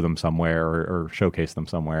to show them somewhere or showcase them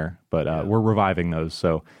somewhere. But we're reviving those.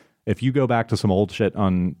 So if you go back to some old shit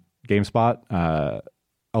on GameSpot, a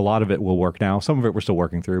lot of it will work now. Some of it we're still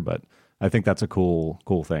working through, but I think that's a cool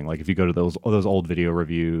thing. Like if you go to those old video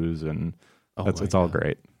reviews, and it's all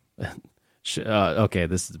great. Okay,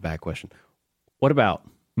 this is a bad question. What about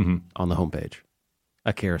on the homepage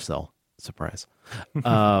a carousel? Surprise.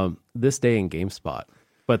 This day in GameSpot,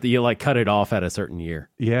 but you like cut it off at a certain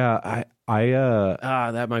year. Yeah,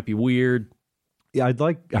 that might be weird. Yeah, I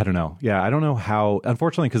don't know. Yeah, I don't know how.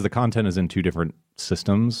 Unfortunately, because the content is in two different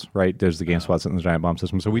systems, right? There's the GameSpot and the Giant Bomb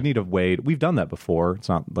system. So we need a way. We've done that before. It's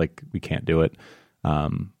not like we can't do it.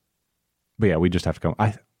 But yeah, we just have to go.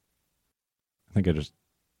 I think I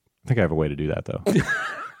have a way to do that though.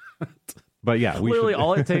 But yeah, literally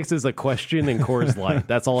all it takes is a question and Coors Light.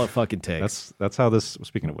 That's all it fucking takes. That's how this.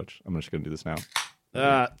 Speaking of which, I'm just going to do this now.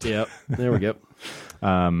 Yep. There we go.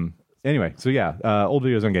 Anyway, so yeah, old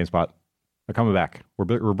videos on GameSpot are coming back.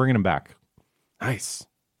 We're bringing them back. Nice.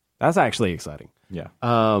 That's actually exciting. Yeah.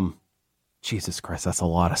 Jesus Christ, that's a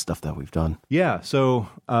lot of stuff that we've done. Yeah. So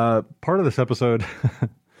part of this episode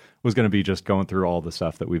was going to be just going through all the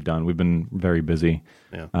stuff that we've done. We've been very busy.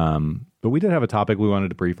 Yeah. But we did have a topic we wanted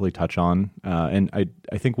to briefly touch on, and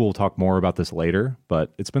I think we'll talk more about this later.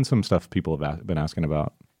 But it's been some stuff people have been asking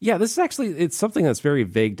about. Yeah, this is actually, it's something that's very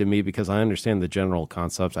vague to me because I understand the general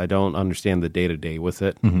concepts. I don't understand the day-to-day with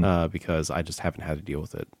it because I just haven't had to deal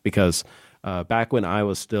with it. Because back when I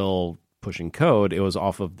was still pushing code, it was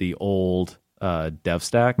off of the old dev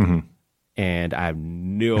stack, and I have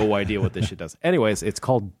no idea what this shit does. Anyways, it's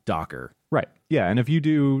called Docker. Right. Yeah, and if you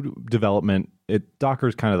do development, Docker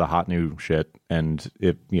is kind of the hot new shit. And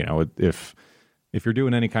if you're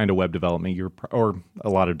doing any kind of web development, or a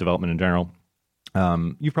lot of development in general,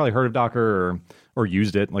 you've probably heard of Docker or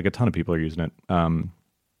used it. Like a ton of people are using it. And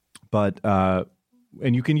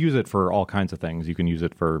you can use it for all kinds of things. You can use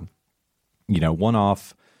it for,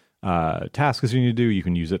 one-off tasks you need to do. You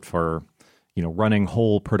can use it for, running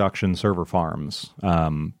whole production server farms.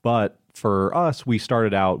 But for us, we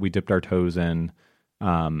dipped our toes in,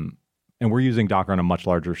 and we're using Docker on a much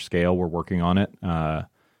larger scale. We're working on it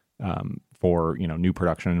for new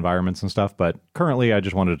production environments and stuff. But currently, I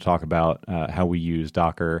just wanted to talk about how we use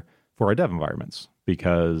Docker for our dev environments,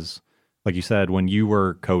 because, like you said, when you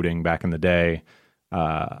were coding back in the day,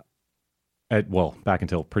 back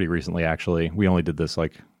until pretty recently, actually, we only did this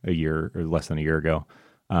like a year or less than a year ago.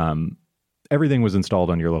 Everything was installed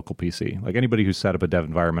on your local PC. Like anybody who's set up a dev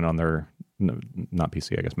environment on their, not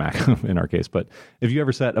PC, I guess Mac in our case, but if you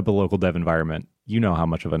ever set up a local dev environment, you know how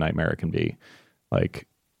much of a nightmare it can be. Like,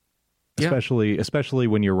 especially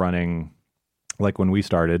when you're running, like when we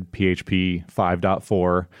started PHP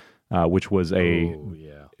 5.4, which was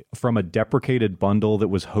from a deprecated bundle that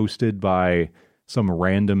was hosted by some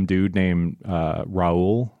random dude named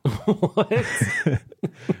Raul. What?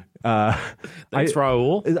 Thanks,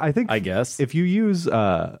 Raul. I guess if you use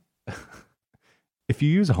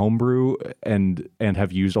Homebrew and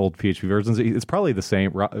have used old PHP versions, it's probably the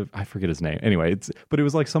same. I forget his name. Anyway, but it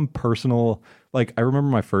was like some personal. Like I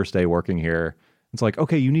remember my first day working here. It's like,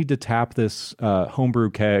 okay, you need to tap this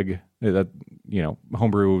Homebrew keg. That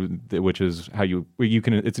Homebrew, which is how you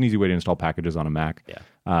can. It's an easy way to install packages on a Mac.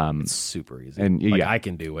 Yeah, it's super easy, and I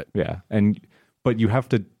can do it. Yeah, but you have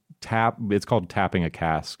to tap. It's called tapping a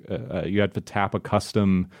cask. You have to tap a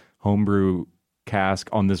custom Homebrew cask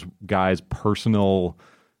on this guy's personal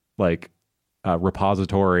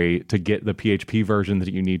repository to get the PHP version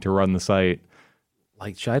that you need to run the site.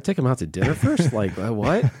 Like, should I take him out to dinner first? Like,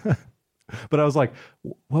 what? But I was like,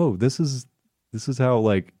 whoa, this is how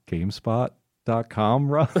like GameSpot.com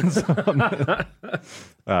runs.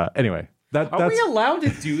 Anyway, are we allowed to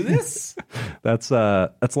do this? That's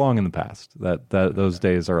long in the past. That those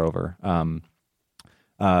days are over.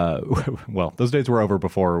 Well, those days were over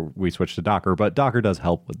before we switched to Docker, but Docker does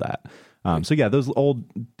help with that. So yeah, those old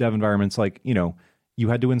dev environments, you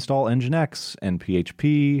had to install Nginx and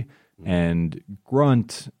PHP and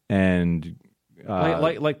Grunt and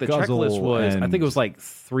like the checklist was, I think it was like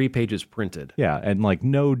 3 pages printed. Yeah, and like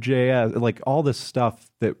Node.js, like all this stuff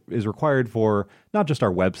that is required for not just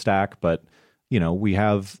our web stack, but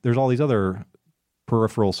there's all these other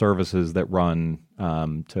peripheral services that run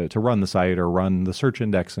to run the site or run the search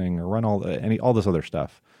indexing or run all this other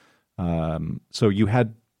stuff. So you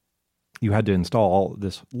had to install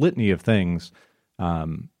this litany of things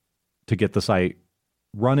to get the site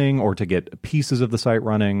running or to get pieces of the site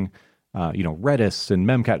running. Redis and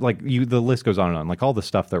Memcat, the list goes on and on, like all the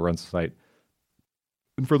stuff that runs the site.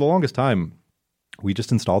 And for the longest time, we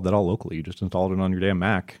just installed that all locally. You just installed it on your damn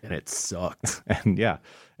Mac, and it sucked. And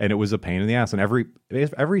it was a pain in the ass. And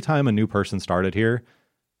every time a new person started here,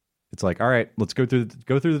 it's like, all right, let's go through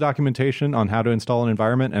the documentation on how to install an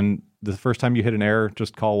environment. And the first time you hit an error,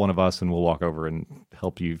 just call one of us and we'll walk over and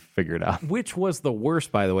help you figure it out. Which was the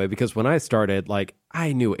worst, by the way, because when I started,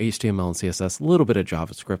 I knew HTML and CSS, a little bit of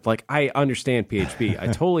JavaScript. I understand PHP. I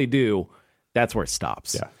totally do. That's where it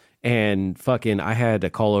stops. Yeah. And I had to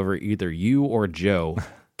call over either you or Joe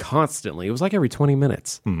constantly. It was like every 20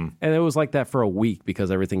 minutes. Mm-hmm. And it was like that for a week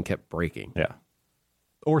because everything kept breaking. Yeah.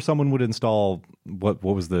 Or someone would install what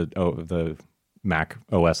was the Mac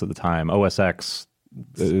OS at the time, OS X,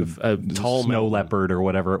 a tall Snow mountain. Leopard or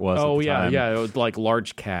whatever it was. Oh at the yeah, time. yeah, it was like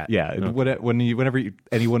large cat. Yeah, whenever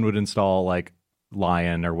anyone would install like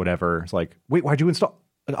Lion or whatever, it's like, wait, why'd you install?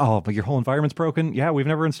 Oh, but your whole environment's broken. Yeah, we've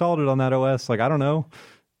never installed it on that OS. Like, I don't know.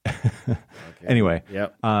 Anyway,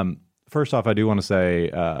 Yep. first off, I do want to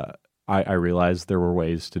say I realized there were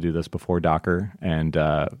ways to do this before Docker, and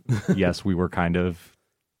yes, we were kind of.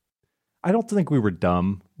 I don't think we were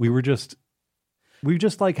dumb. We just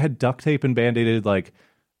like had duct tape and band-aided. Like,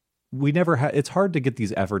 we never had. It's hard to get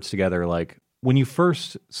these efforts together. Like when you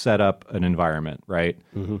first set up an environment, right?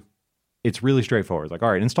 Mm-hmm. It's really straightforward. Like,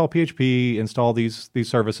 all right, install PHP, install these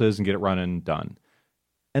services, and get it running, done.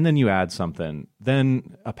 And then you add something.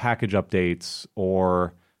 Then a package updates,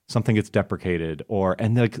 or something gets deprecated,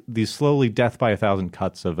 and like these slowly death by 1,000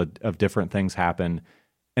 cuts of different things happen.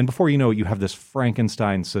 And before you know it, you have this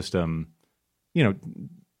Frankenstein system. You know,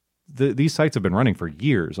 these sites have been running for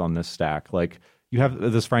years on this stack. Like, you have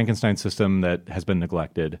this Frankenstein system that has been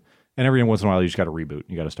neglected, and every once in a while you just got to reboot.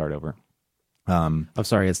 You got to start over. I'm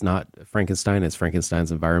sorry, it's not Frankenstein. It's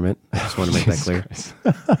Frankenstein's environment. I just want to make that clear.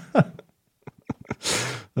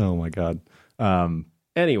 Oh my God.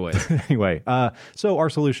 Anyway, so our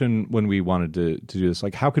solution when we wanted to do this,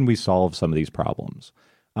 like, how can we solve some of these problems?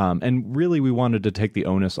 And really, we wanted to take the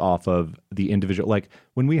onus off of the individual. Like,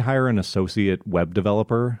 when we hire an associate web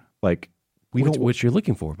developer, like, which you're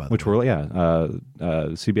looking for, by the way. Which we're,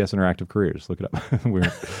 CBS Interactive Careers. Look it up. We're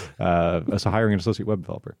hiring an associate web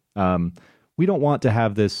developer. We don't want to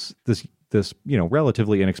have this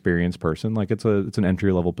relatively inexperienced person. Like, it's an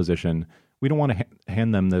entry level position. We don't want to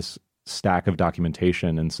hand them this stack of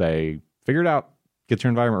documentation and say, figure it out, get your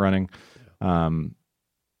environment running. Yeah.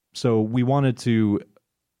 So we wanted to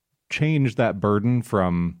change that burden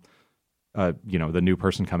from the new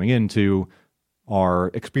person coming in to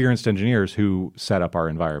our experienced engineers who set up our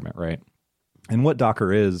environment, right? And what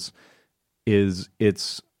Docker is it's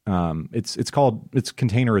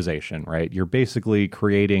containerization, right? You're basically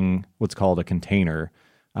creating what's called a container,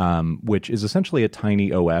 which is essentially a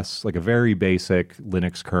tiny OS, like a very basic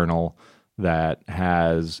Linux kernel that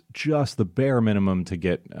has just the bare minimum to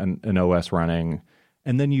get an OS running.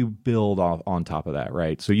 And then you build on top of that,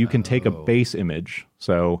 right? So you can take a base image.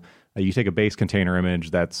 So you take a base container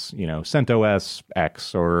image that's, CentOS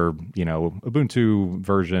X or, Ubuntu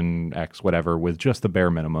version X, whatever, with just the bare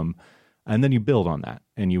minimum. And then you build on that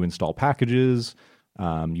and you install packages,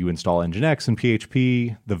 you install Nginx and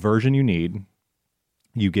PHP, the version you need.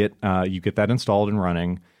 You get that installed and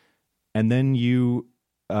running, and then you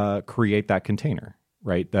create that container,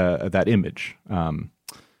 right? That image.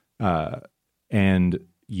 And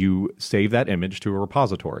you save that image to a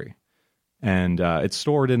repository, and it's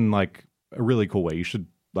stored in like a really cool way.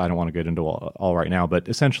 I don't want to get into all right now, but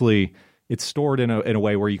essentially it's stored in a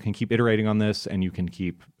way where you can keep iterating on this, and you can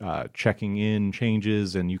keep checking in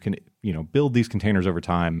changes, and you can build these containers over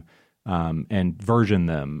time, and version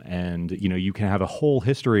them, and you can have a whole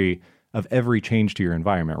history of every change to your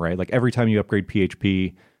environment, right? Like every time you upgrade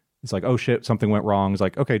PHP, it's like, oh shit, something went wrong. It's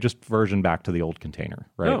like, okay, just version back to the old container,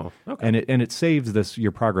 right? Oh, okay. And it saves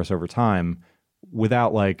your progress over time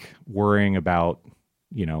without like worrying about,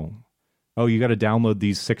 oh, you got to download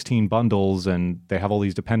these 16 bundles and they have all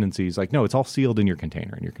these dependencies. Like, no, it's all sealed in your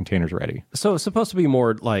container and your container's ready. So it's supposed to be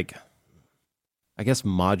more like, I guess,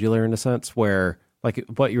 modular in a sense, where like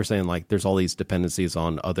what you were saying, like there's all these dependencies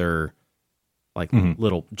on other like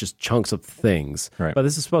little just chunks of things. Right. But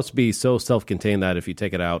this is supposed to be so self-contained that if you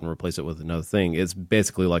take it out and replace it with another thing, it's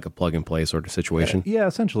basically like a plug and play sort of situation. Yeah,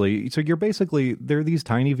 essentially. So you're basically, they're these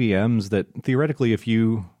tiny VMs that theoretically, if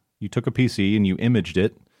you took a PC and you imaged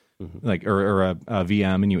it, like or a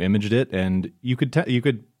VM and you imaged it, and you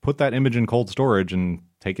could put that image in cold storage and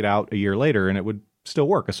take it out a year later, and it would still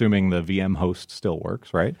work, assuming the VM host still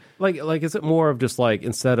works, right? Like is it more of just like,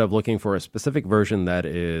 instead of looking for a specific version that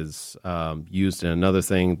is used in another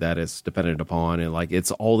thing that is dependent upon, and like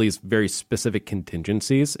it's all these very specific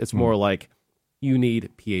contingencies, it's more like you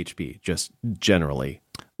need PHP just generally.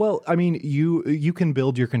 Well, I mean, you can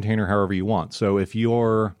build your container however you want. So if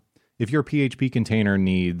your PHP container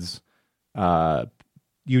needs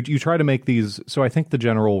you try to make these. So I think the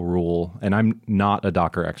general rule, and I'm not a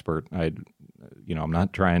Docker expert, I'm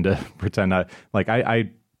not trying to pretend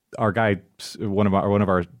our guy, one of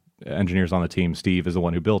our engineers on the team, Steve, is the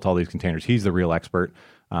one who built all these containers. He's the real expert.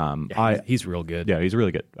 He's real good. Yeah, he's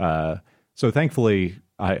really good. So thankfully,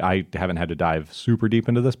 I haven't had to dive super deep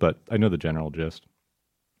into this, but I know the general gist.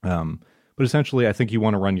 But essentially, I think you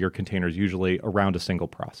want to run your containers usually around a single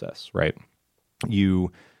process, right?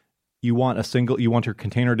 You you want your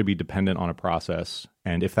container to be dependent on a process,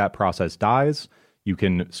 and if that process dies, you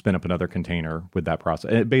can spin up another container with that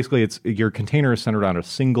process. Basically, your container is centered on a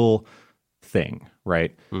single thing,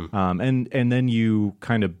 right? And then you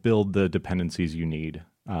kind of build the dependencies you need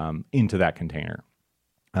into that container.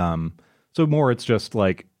 So more, it's just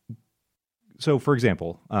like, so for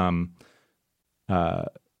example, actually,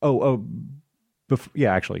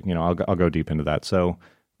 I'll go deep into that. So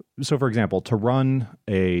for example, to run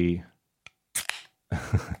a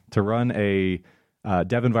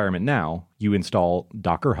dev environment now, you install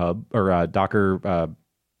Docker Hub or Docker.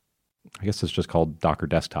 I guess it's just called Docker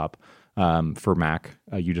Desktop for Mac.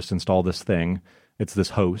 You just install this thing. It's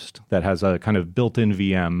this host that has a kind of built-in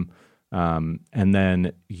VM, and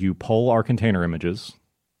then you pull our container images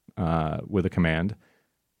with a command,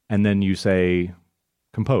 and then you say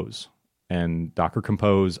compose and Docker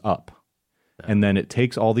compose up. And then it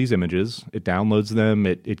takes all these images, it downloads them,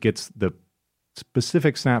 it gets the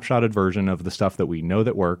specific snapshotted version of the stuff that we know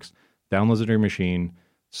that works, downloads it to your machine,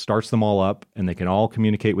 starts them all up, and they can all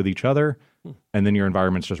communicate with each other, and then your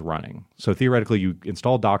environment's just running. So theoretically, you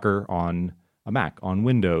install Docker on a Mac, on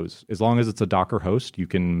Windows. As long as it's a Docker host, you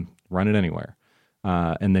can run it anywhere.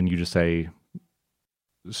 And then you just say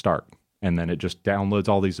start, and then it just downloads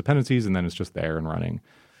all these dependencies, and then it's just there and running.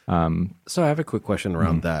 So I have a quick question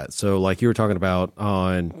around that. So like you were talking about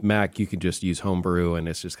on Mac, you can just use Homebrew and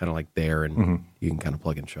it's just kind of like there and you can kind of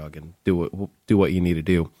plug and chug and do what you need to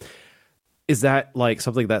do. Is that like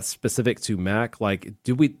something that's specific to Mac? Like,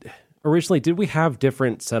 did we have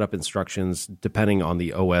different setup instructions depending on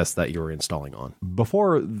the OS that you were installing on?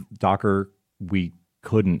 Before Docker, we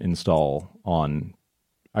couldn't install on,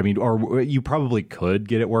 or you probably could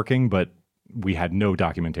get it working, but we had no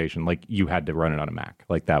documentation. Like, you had to run it on a Mac.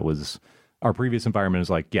 Like, that was our previous environment. Is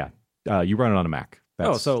like, you run it on a Mac.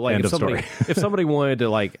 That's so like end if of story. if somebody wanted to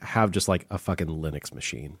like have just like a fucking Linux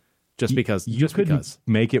machine, because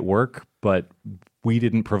make it work, but we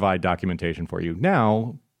didn't provide documentation for you.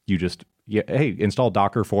 Now you just install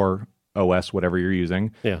Docker for OS, whatever you're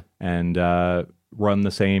using, and run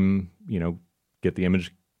the same. Get the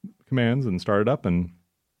image commands and start it up, and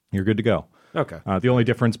you're good to go. Okay. The only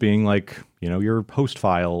difference being like, your host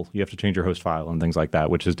file, you have to change your host file and things like that,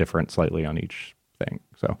 which is different slightly on each thing.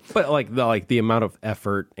 So, but like the amount of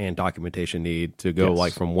effort and documentation need to go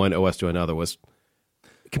like from one OS to another was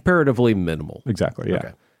comparatively minimal. Exactly. Yeah.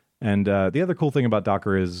 Okay. And the other cool thing about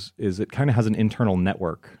Docker is it kind of has an internal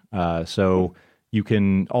network. So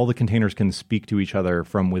all the containers can speak to each other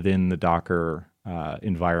from within the Docker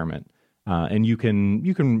environment. And you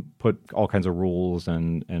can put all kinds of rules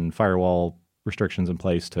and firewall restrictions in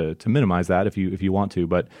place to minimize that if you want to.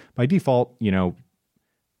 But by default,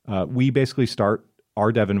 we basically start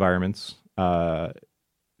our dev environments.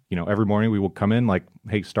 Every morning we will come in like,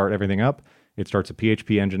 hey, start everything up. It starts a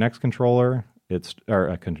PHP Nginx controller. A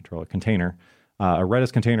container, a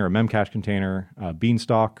Redis container, a Memcache container, a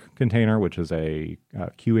Beanstalk container, which is a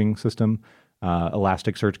queuing system,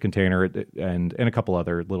 Elasticsearch container, and a couple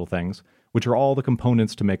other little things, which are all the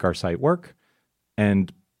components to make our site work.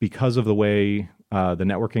 And because of the way the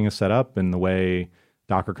networking is set up and the way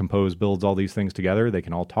Docker Compose builds all these things together, they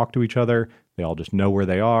can all talk to each other. They all just know where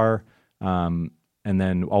they are. And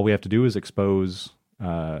then all we have to do is expose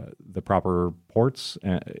the proper ports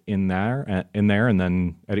in there, and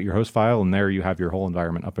then edit your host file, and there you have your whole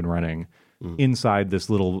environment up and running inside these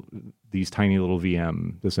tiny little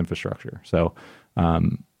VM, this infrastructure. So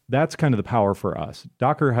that's kind of the power for us.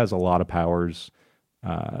 Docker has a lot of powers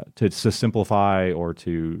to simplify or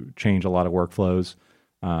to change a lot of workflows.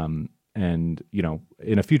 And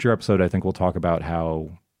in a future episode, I think we'll talk about how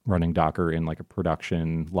running Docker in like a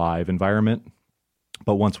production live environment.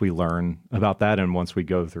 But once we learn about that, and once we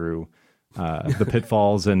go through the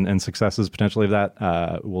pitfalls and successes potentially of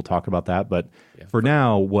that, we'll talk about that. But for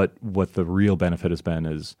now, what the real benefit has been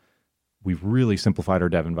is we've really simplified our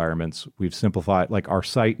dev environments. We've simplified, like, our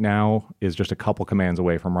site now is just a couple commands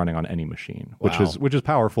away from running on any machine, which is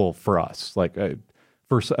powerful for us. Like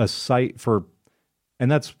for a site and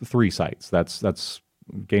that's 3 sites. That's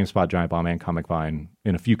GameSpot, Giant Bomb, and Comic Vine.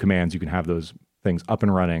 In a few commands, you can have those things up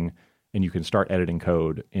and running, and you can start editing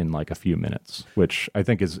code in like a few minutes, which I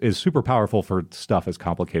think is super powerful for stuff as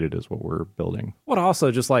complicated as what we're building. Well,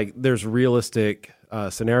 also just like there's realistic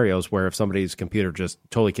scenarios where if somebody's computer just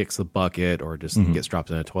totally kicks the bucket or just gets dropped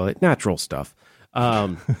in a toilet, natural stuff.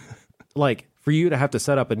 Like for you to have to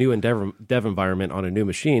set up a new dev environment on a new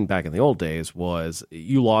machine back in the old days was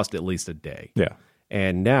you lost at least a day. Yeah.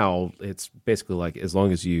 And now it's basically like as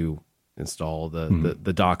long as you install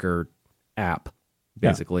the Docker app,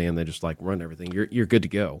 basically, and then just like run everything. You're good to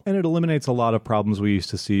go. And it eliminates a lot of problems we used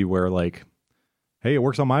to see where like, hey, it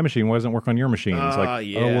works on my machine. Why doesn't it work on your machine? It's like,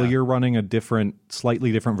 yeah. oh, well, you're running a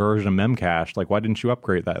slightly different version of Memcache. Like, why didn't you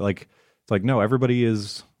upgrade that? Like, it's like, no, everybody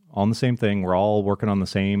is on the same thing. We're all working on the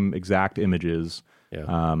same exact images.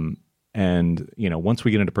 Yeah. And, once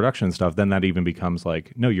we get into production and stuff, then that even becomes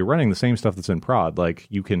like, no, you're running the same stuff that's in prod. Like,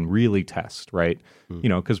 you can really test, right?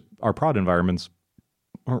 Because our prod environments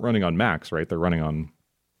aren't running on Macs, right? They're running on,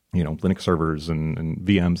 Linux servers and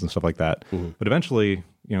VMs and stuff like that. But eventually,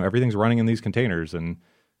 everything's running in these containers, and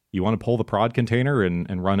you want to pull the prod container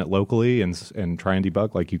and run it locally and try and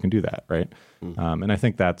debug, like you can do that, right? And I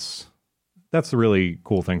think that's the really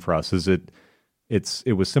cool thing for us is it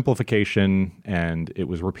was simplification and it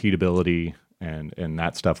was repeatability and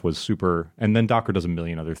that stuff was super. And then Docker does a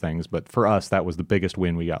million other things, but for us, that was the biggest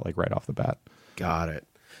win we got like right off the bat. Got it.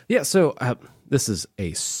 Yeah. So this is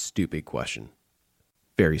a stupid question.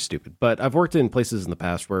 Very stupid. But I've worked in places in the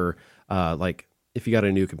past where like if you got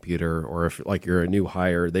a new computer or if like you're a new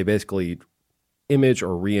hire, they basically image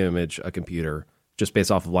or re-image a computer just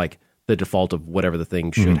based off of like the default of whatever the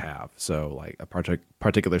thing should have. So like a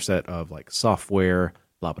particular set of like software,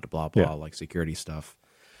 blah, blah, blah, blah, like security stuff.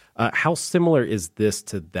 How similar is this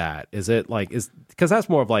to that? Is it like, because that's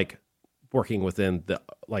more of like working within the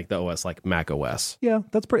OS, like Mac OS. Yeah,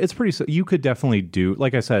 it's pretty, you could definitely do,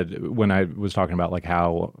 like I said, when I was talking about like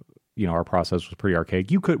how, our process was pretty archaic,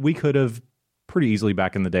 we could have pretty easily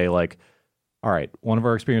back in the day, like, all right, one of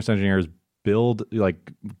our experienced engineers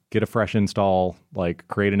get a fresh install, like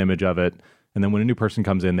create an image of it. And then when a new person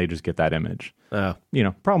comes in, they just get that image.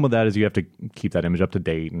 Problem with that is you have to keep that image up to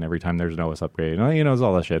date. And every time there's an OS upgrade, it's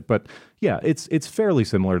all that shit. But yeah, it's fairly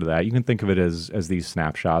similar to that. You can think of it as these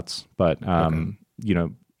snapshots. But,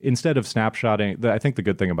 instead of snapshotting, I think the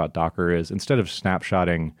good thing about Docker is instead of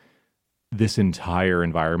snapshotting this entire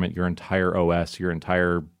environment, your entire OS, your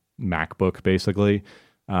entire MacBook, basically,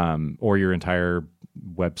 or your entire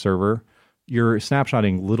web server, you're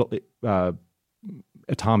snapshotting little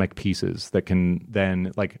atomic pieces that can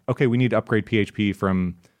then like, okay, we need to upgrade PHP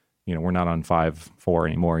from, we're not on 5.4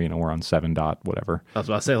 anymore, we're on 7 dot whatever. I was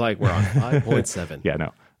about to say like we're on 5.7. Yeah,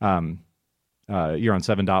 no. You're on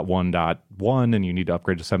 7.1.1 and you need to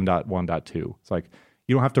upgrade to 7.1.2. It's like,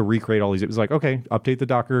 you don't have to recreate all these. It was like, okay, update the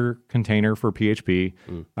Docker container for PHP,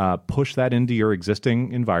 push that into your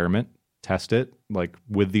existing environment, test it like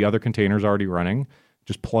with the other containers already running,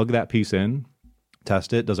 just plug that piece in,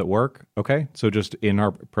 test it. Does it work? Okay. So just in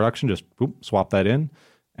our production, just swap that in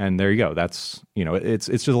and there you go. That's, it's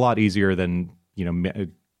just a lot easier than,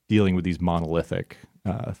 dealing with these monolithic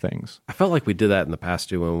things. I felt like we did that in the past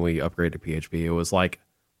too when we upgraded to PHP. It was like,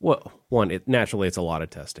 naturally it's a lot of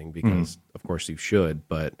testing because of course you should,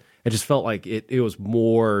 but it just felt like it was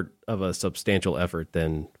more of a substantial effort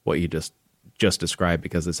than what you just described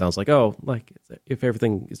because it sounds like, oh, like if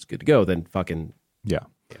everything is good to go, then fucking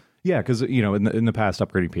yeah, because in the past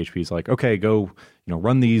upgrading PHP is like, okay, go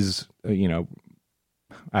run these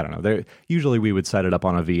I don't know. Usually we would set it up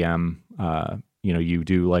on a VM. You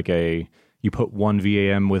do you put one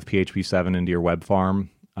VAM with PHP 7 into your web farm,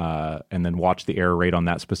 and then watch the error rate on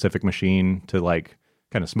that specific machine to like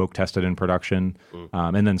kind of smoke test it in production,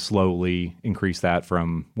 and then slowly increase that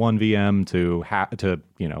from one VM to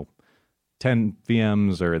 10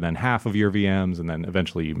 VMs or then half of your VMs, and then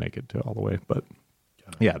eventually you make it to all the way. But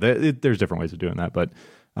yeah, there's different ways of doing that. But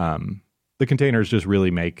the containers just really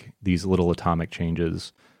make these little atomic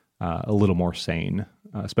changes a little more sane,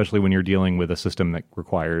 especially when you're dealing with a system that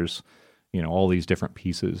requires all these different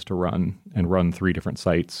pieces to run 3 different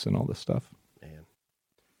sites and all this stuff. Man,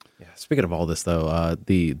 yeah. Speaking of all this, though,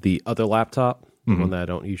 the other laptop, the one that I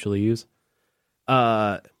don't usually use,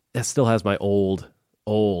 it still has my old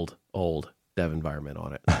dev environment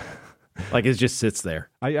on it. Like it just sits there.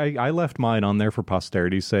 I left mine on there for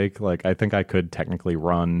posterity's sake. Like I think I could technically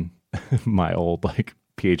run my old like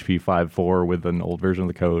PHP 5.4 with an old version of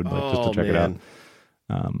the code, just to check it out.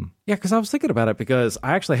 Yeah, because I was thinking about it because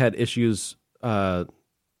I actually had issues. It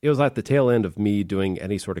was at the tail end of me doing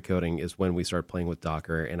any sort of coding is when we started playing with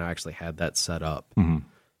Docker, and I actually had that set up.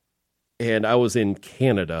 And I was in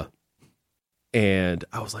Canada, and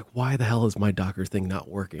I was like, why the hell is my Docker thing not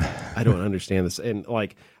working? I don't understand this. And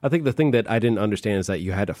like, I think the thing that I didn't understand is that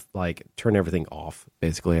you had to like turn everything off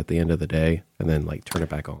basically at the end of the day and then like turn it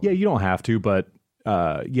back on. Yeah, you don't have to, but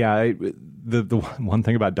the one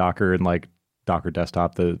thing about Docker and like Docker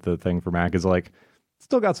Desktop, the thing for Mac is like,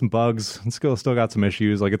 still got some bugs and still got some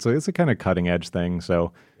issues. Like it's a kind of cutting edge thing.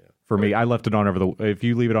 So for me, I left it on if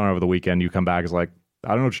you leave it on over the weekend, you come back, it's like, I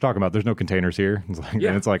don't know what you're talking about. There's no containers here. It's like, Yeah.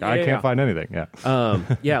 and it's like I can't find anything. Yeah.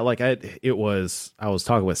 Yeah, like I was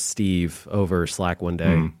talking with Steve over Slack one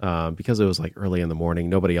day because it was like early in the morning.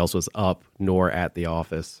 Nobody else was up nor at the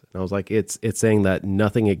office. And I was like, it's saying that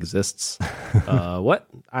nothing exists. What?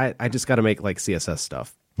 I just got to make like CSS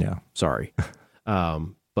stuff. Yeah. Sorry.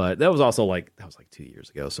 But that was also like 2 years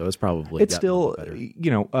ago. So it's probably It's gotten a still, little better. you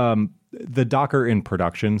know, the Docker in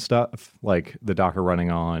production stuff, like the Docker running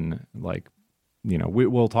on, like, you know,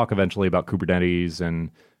 we'll talk eventually about Kubernetes and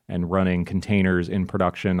running containers in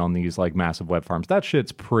production on these like massive web farms. That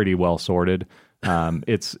shit's pretty well sorted.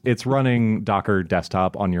 It's running Docker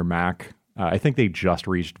desktop on your Mac. I think they just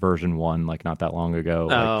reached version 1 like not that long ago.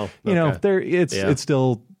 Like, you know, it's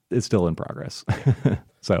still in progress.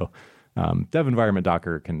 So dev environment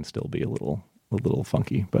Docker can still be a little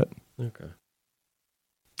funky, but Okay.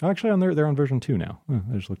 actually they're on version 2 now.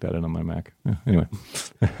 I just looked at it on my Mac. Anyway.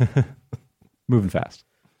 Moving fast.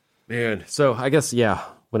 Man, so I guess,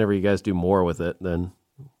 whenever you guys do more with it, then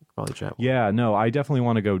probably chat. Yeah, no, I definitely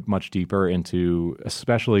want to go much deeper into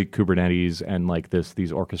especially Kubernetes and like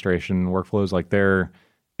these orchestration workflows. Like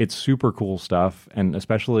it's super cool stuff. And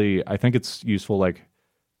especially I think it's useful. Like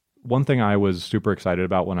one thing I was super excited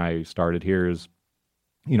about when I started here is,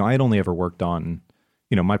 you know, I had only ever worked on,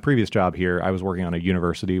 you know, my previous job here, I was working on a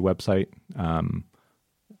university website.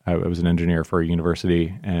 I was an engineer for a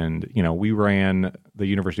university, and you know, we ran the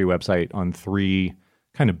university website on 3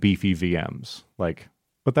 kind of beefy VMs, like,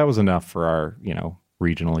 but that was enough for our, you know,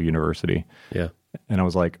 regional university. Yeah. And I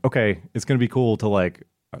was like, okay, it's going to be cool to like,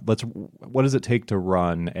 what does it take to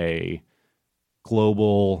run a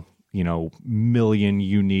global, you know, multi-million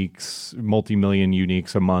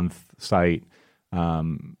uniques a month site?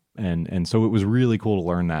 And so it was really cool to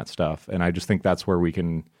learn that stuff. And I just think that's where we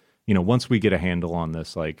can, you know, once we get a handle on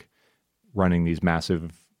this, like running these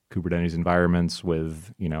massive Kubernetes environments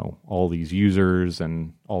with, you know, all these users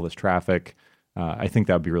and all this traffic, I think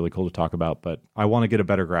that would be really cool to talk about. But I want to get a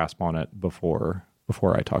better grasp on it before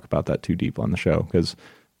I talk about that too deep on the show, because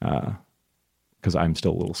I'm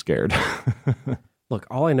still a little scared. Look,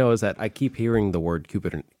 all I know is that I keep hearing the word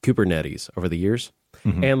Kubernetes over the years,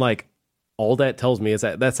 and like all that tells me is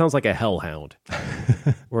that sounds like a hellhound,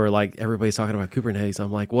 where like everybody's talking about Kubernetes.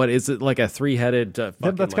 I'm like, what is it? Like a 3-headed?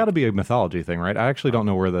 That's got to be a mythology thing, right? I actually don't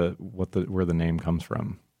know where the name comes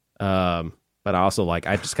from. But I also like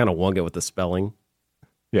I just kind of wung it with the spelling.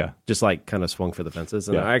 Yeah, just like kind of swung for the fences,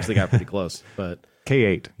 and I actually got pretty close. But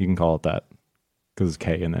K8, you can call it that, because it's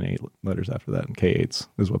K and then 8 letters after that. And K8s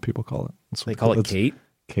is what people call it. They call it Kate?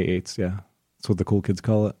 K8s, yeah. That's what the cool kids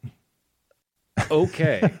call it.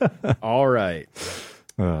 Okay. All right.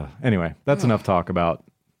 Anyway, that's enough talk about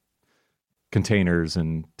containers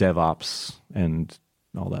and DevOps and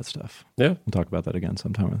all that stuff. Yeah. We'll talk about that again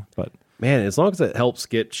sometime. But man, as long as it helps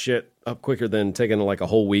get shit up quicker than taking like a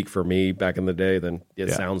whole week for me back in the day, then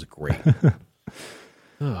it sounds great.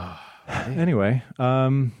 Anyway,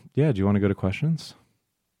 do you want to go to questions?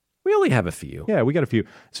 We only have a few. Yeah, we got a few.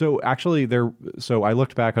 So actually, I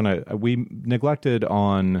looked back on we neglected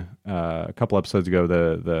on a couple episodes ago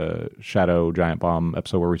the Shadow Giant Bomb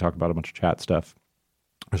episode where we talked about a bunch of chat stuff.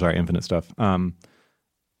 Infinite stuff.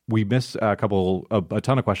 We missed a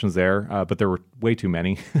ton of questions there, but there were way too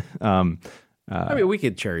many. I mean, we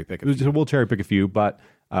could cherry pick a few. We'll cherry pick a few, but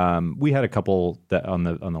we had a couple that on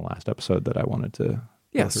the last episode that I wanted to.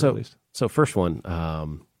 Yeah. So first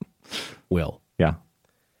one, Will. Yeah.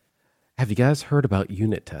 Have you guys heard about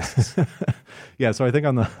unit tests? Yeah, so I think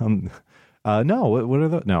on the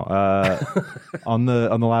on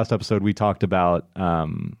the last episode we talked about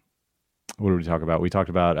what did we talk about? We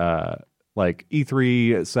talked about like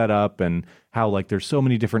E3 setup and how like there's so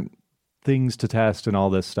many different things to test and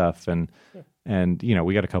all this stuff, and you know,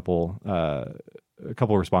 we got a couple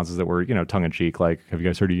responses that were, you know, tongue in cheek, like, have you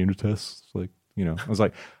guys heard of unit tests? Like, you know, I was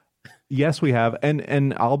like, yes, we have,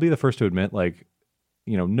 and I'll be the first to admit, like,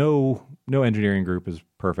 you know, no engineering group is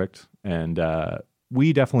perfect, and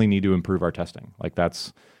we definitely need to improve our testing. Like I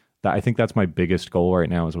think that's my biggest goal right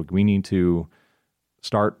now, is like we need to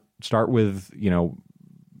start with, you know,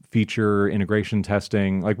 feature integration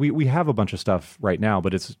testing. Like we have a bunch of stuff right now,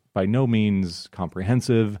 but it's by no means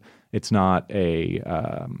comprehensive. It's not a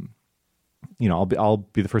you know, I'll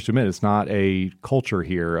be the first to admit, it's not a culture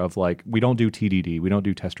here of like, we don't do TDD, we don't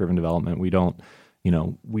do test driven development, we don't, you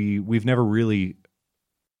know, we've never really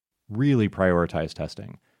prioritize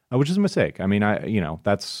testing, which is a mistake. I mean, I'm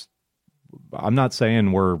not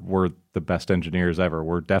saying we're the best engineers ever.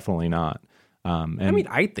 We're definitely not. I mean,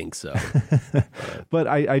 I think so. But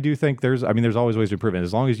I do think there's always ways to improve it.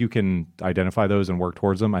 As long as you can identify those and work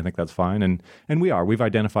towards them, I think that's fine. And we've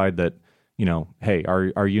identified that, hey,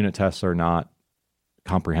 our unit tests are not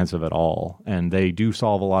comprehensive at all, and they do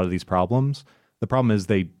solve a lot of these problems. The problem is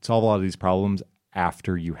they solve a lot of these problems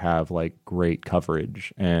after you have like great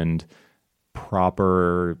coverage and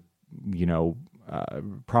proper,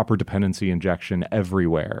 proper dependency injection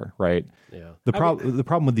everywhere, right? Yeah. The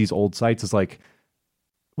problem with these old sites is like,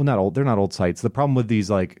 well, they're not old sites. The problem with these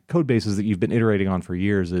like code bases that you've been iterating on for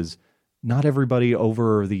years is not everybody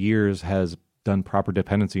over the years has done proper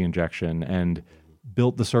dependency injection and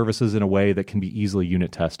built the services in a way that can be easily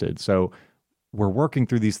unit tested. So we're working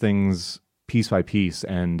through these things piece by piece,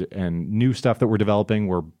 and new stuff that we're developing,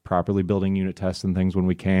 we're properly building unit tests and things when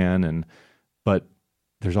we can. But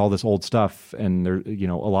there's all this old stuff, and there,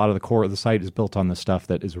 a lot of the core of the site is built on this stuff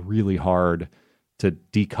that is really hard to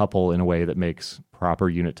decouple in a way that makes proper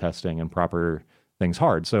unit testing and proper things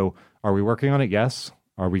hard. So are we working on it? Yes.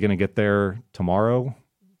 Are we going to get there tomorrow?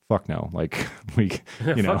 Fuck no. Like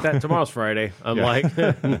fuck that. Tomorrow's Friday. I'm like,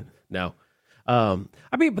 no.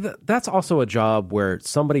 But that's also a job where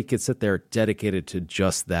somebody could sit there dedicated to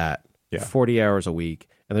just that 40 hours a week,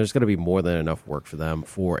 and there's going to be more than enough work for them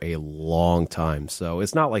for a long time. So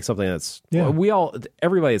it's not like something that's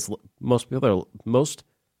most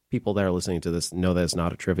people that are listening to this know that it's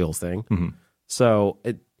not a trivial thing. Mm-hmm. So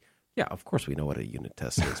of course we know what a unit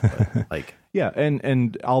test is, but like,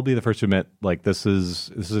 and I'll be the first to admit, like, this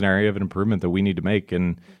is an area of an improvement that we need to make.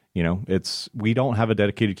 And, we don't have a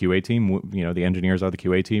dedicated QA team. The engineers are the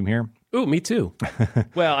QA team here. Ooh, me too.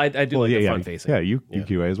 Well, I do the front facing. Yeah, you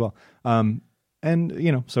QA as well. And,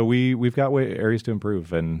 so we've got areas to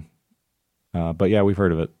improve, and, but yeah, we've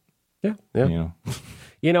heard of it. Yeah.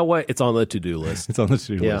 You know what? It's on the to-do list. It's on the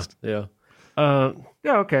to-do list. Yeah.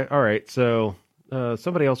 Okay. All right. So,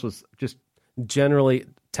 somebody else was just generally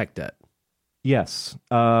tech debt. Yes.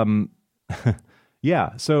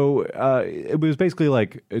 Yeah. So it was basically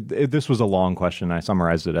like this was a long question. I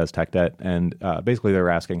summarized it as tech debt, and basically they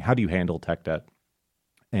were asking, how do you handle tech debt?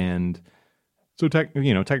 And so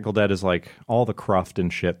technical debt is like all the cruft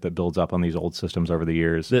and shit that builds up on these old systems over the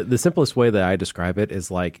years. The simplest way that I describe it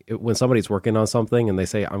is like when somebody's working on something and they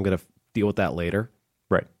say, I'm going to deal with that later.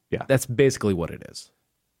 Right. Yeah. That's basically what it is.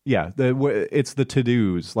 Yeah. It's the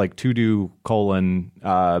to-dos, like to-do :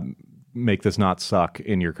 make this not suck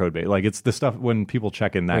in your code base. Like, it's the stuff when people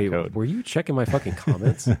check in that code. Were you checking my fucking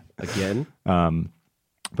comments again?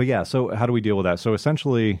 But yeah, so how do we deal with that? So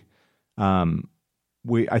essentially,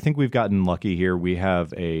 I think we've gotten lucky here. We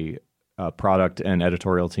have a product and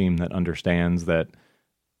editorial team that understands that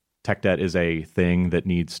tech debt is a thing that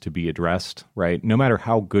needs to be addressed, right? No matter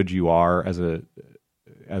how good you are as an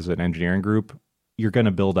engineering group, you're going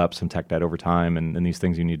to build up some tech debt over time, and these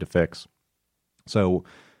things you need to fix. So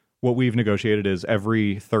what we've negotiated is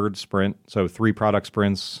every third sprint, so 3 product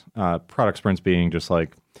sprints being just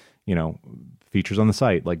like, features on the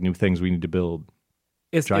site, like new things we need to build.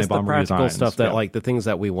 It's the practical stuff that like the things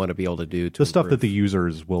that we want to be able to do. The stuff that the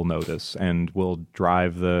users will notice and will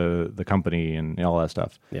drive the company and all that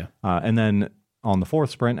stuff. Yeah. And then on the 4th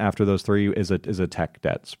sprint after those 3 is a tech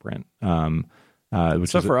debt sprint.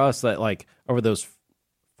 So for us, that like over those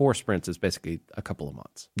 4 sprints is basically a couple of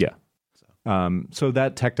months. Yeah. So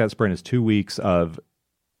that tech debt sprint is 2 weeks of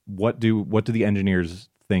what do the engineers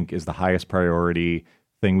think is the highest priority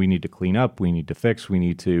thing we need to clean up, we need to fix, we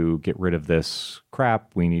need to get rid of this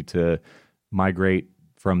crap, we need to migrate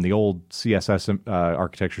from the old CSS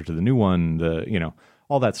architecture to the new one,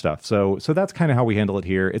 all that stuff. So that's kind of how we handle it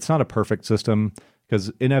here. It's not a perfect system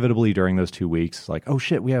because inevitably during those 2 weeks, like, oh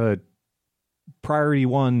shit, we have a priority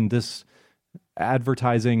 1, this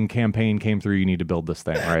advertising campaign came through, you need to build this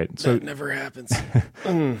thing, right? So that never happens.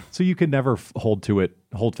 So you can never hold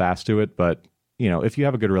fast to it, but if you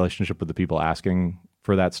have a good relationship with the people asking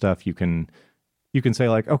for that stuff, you can say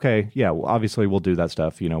like, okay, yeah, well, obviously we'll do that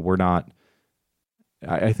stuff. We're not,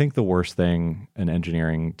 I think the worst thing an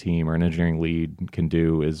engineering team or an engineering lead can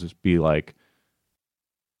do is just be like,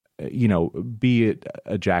 be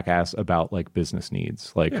a jackass about like business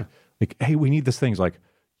needs. Like, hey, we need this thing. It's like,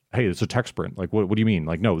 hey, it's a tech sprint. Like, what do you mean?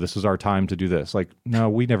 Like, no, this is our time to do this. Like, no,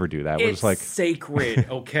 we never do that. We're just like sacred,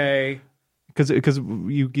 okay? Because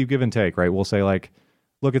you give and take, right? We'll say like,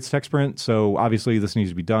 look, it's tech sprint, so obviously this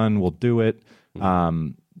needs to be done. We'll do it.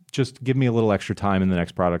 Just give me a little extra time in the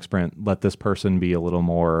next product sprint. Let this person be a little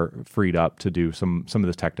more freed up to do some of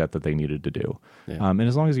this tech debt that they needed to do. Yeah. And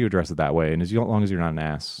as long as you address it that way, and as long as you're not an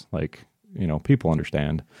ass, like, people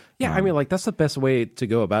understand. Yeah, I mean, like, that's the best way to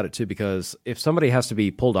go about it too, because if somebody has to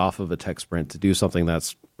be pulled off of a tech sprint to do something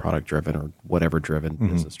that's product driven or whatever driven,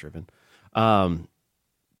 business driven,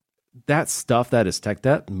 that stuff that is tech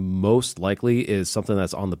debt most likely is something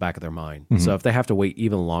that's on the back of their mind. Mm-hmm. So if they have to wait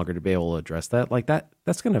even longer to be able to address that, like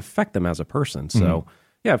that's going to affect them as a person. So Mm-hmm.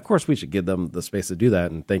 yeah, of course we should give them the space to do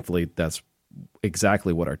that. And thankfully that's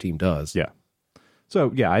exactly what our team does. Yeah.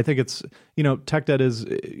 So yeah, I think it's, tech debt is,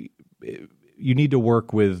 you need to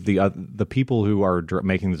work with the people who are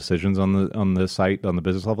making the decisions on the site, on the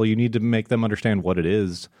business level. You need to make them understand what it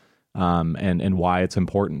is, and why it's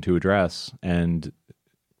important to address. And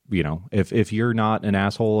if you're not an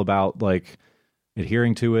asshole about like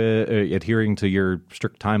adhering to it, adhering to your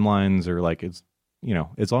strict timelines, or like it's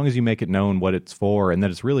as long as you make it known what it's for, and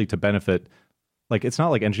that it's really to benefit. Like, it's not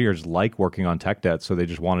like engineers like working on tech debt, so they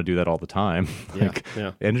just want to do that all the time.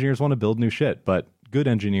 Engineers want to build new shit, but good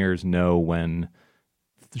engineers know when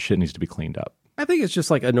the shit needs to be cleaned up. I think it's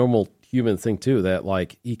just like a normal human thing too, that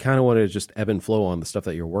like you kind of want to just ebb and flow on the stuff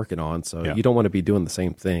that you're working on. So you don't want to be doing the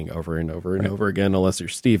same thing over and over and over again, unless you're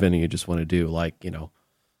Steven and you just want to do like,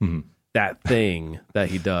 that thing that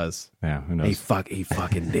he does. Yeah, who knows? He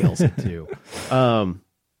fucking nails it too. I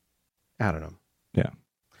don't know. Yeah.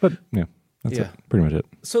 But yeah. That's it. Pretty much it.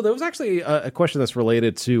 So there was actually a question that's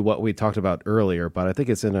related to what we talked about earlier, but I think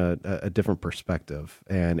it's in a different perspective.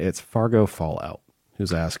 And it's Fargo Fallout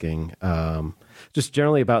who's asking just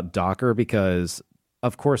generally about Docker, because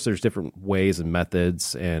of course there's different ways and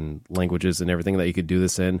methods and languages and everything that you could do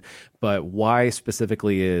this in. But why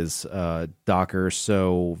specifically is Docker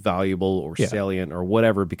so valuable or salient or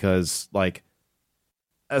whatever? Because like,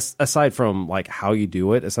 aside from like how you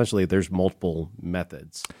do it, essentially there's multiple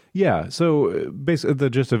methods. Yeah. So basically the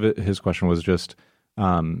gist of his question was just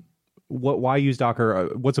why use Docker?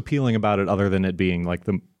 What's appealing about it other than it being like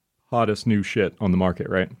the hottest new shit on the market,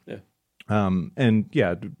 right? Yeah. And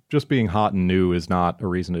yeah, just being hot and new is not a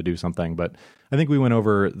reason to do something. But I think we went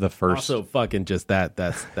over the first. Also, fucking just that's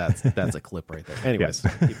a clip right there. Anyways,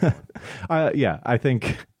 keep going. I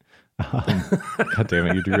think. God damn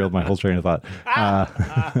it! You derailed my whole train of thought.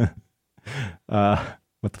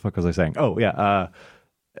 What the fuck was I saying? Oh yeah,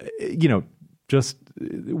 just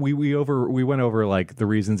we went over like the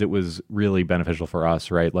reasons it was really beneficial for us,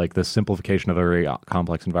 right? Like the simplification of a very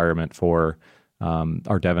complex environment for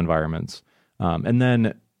our dev environments, and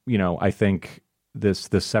then I think this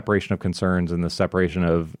separation of concerns and the separation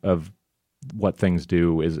of what things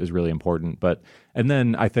do is really important. And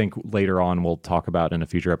then I think later on we'll talk about in a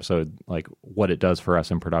future episode like what it does for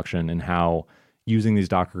us in production and how using these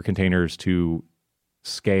Docker containers to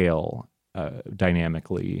scale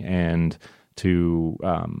dynamically and to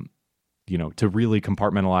to really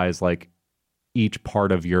compartmentalize like each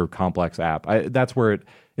part of your complex app. That's where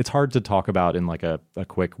it's hard to talk about in like a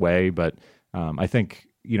quick way, but I think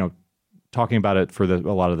talking about it for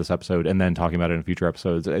a lot of this episode and then talking about it in future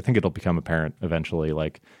episodes, I think it'll become apparent eventually.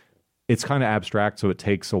 Like it's kind of abstract, so it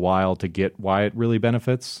takes a while to get why it really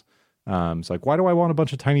benefits. It's like, why do I want a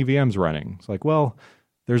bunch of tiny VMs running? It's like, well,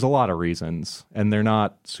 there's a lot of reasons, and they're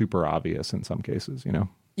not super obvious in some cases,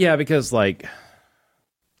 Yeah, because like,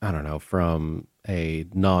 I don't know, from a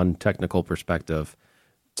non-technical perspective,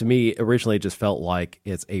 to me, originally it just felt like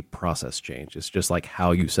it's a process change. It's just like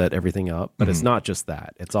how you set everything up, but it's not just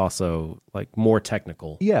that. It's also like more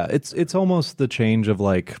technical. Yeah, it's almost the change of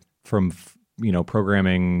like from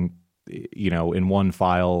programming in one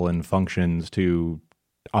file and functions to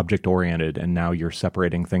object oriented, and now you're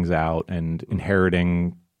separating things out and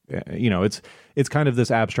inheriting. It's kind of this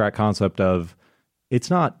abstract concept of it's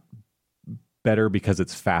not better because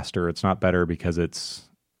it's faster. It's not better because it's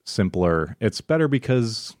simpler. It's better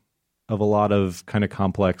because of a lot of kind of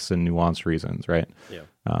complex and nuanced reasons, right? Yeah.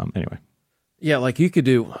 Anyway. Yeah, like you could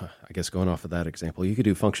do, I guess going off of that example, you could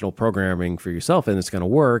do functional programming for yourself and it's going to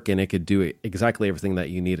work and it could do exactly everything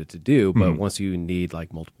that you need it to do. But once you need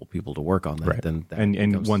like multiple people to work on that, right. then that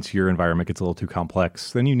and once your environment gets a little too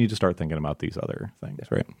complex, then you need to start thinking about these other things,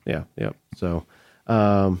 right? Yeah. So,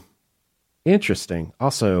 interesting.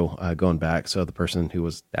 Also, going back, so the person who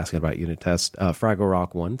was asking about unit test, Fraggle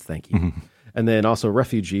Rock 1, thank you. And then also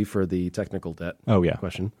Refugee for the technical debt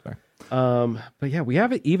question. Sorry. But yeah, we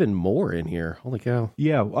have even more in here. Holy cow.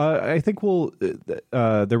 Yeah, I think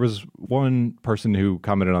there was one person who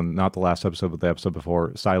commented on not the last episode, but the episode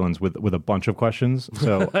before, Silence, with a bunch of questions.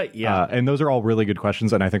 So yeah. And those are all really good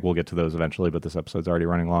questions, and I think we'll get to those eventually, but this episode's already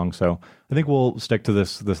running long. So I think we'll stick to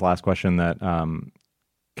this last question that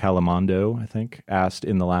Calamondo, I think, asked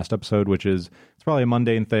in the last episode, which is, it's probably a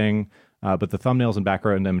mundane thing, but the thumbnails and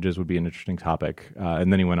background images would be an interesting topic.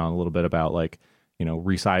 And then he went on a little bit about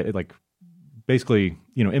basically,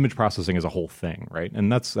 image processing is a whole thing, right? And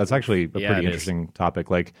that's actually a pretty interesting topic.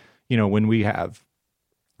 Like, when we have,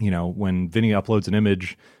 when Vinny uploads an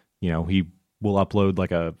image, he we'll upload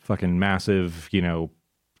like a fucking massive, 10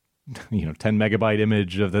 megabyte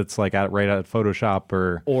image that's like right out of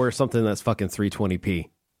Photoshop or something that's fucking 320p.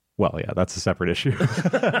 Well, yeah, that's a separate issue.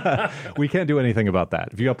 We can't do anything about that.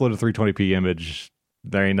 If you upload a 320p image,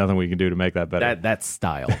 there ain't nothing we can do to make that better. That's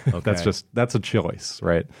style. Okay. That's a choice,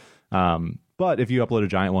 right? But if you upload a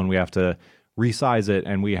giant one, we have to resize it,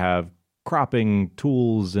 and we have cropping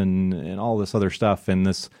tools and all this other stuff, and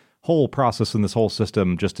this whole process and this whole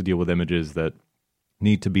system just to deal with images that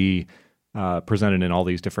need to be presented in all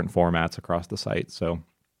these different formats across the site. So,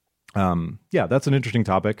 yeah, that's an interesting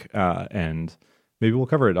topic, and maybe we'll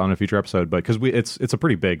cover it on a future episode. But because it's a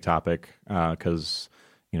pretty big topic, because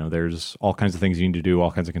there's all kinds of things you need to do,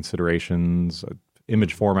 all kinds of considerations,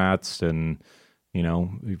 image formats, and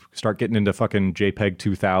we start getting into fucking JPEG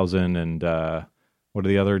 2000 and what are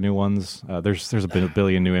the other new ones? There's a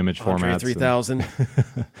billion new image formats. 3000.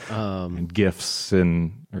 And GIFs,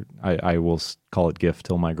 I will call it GIF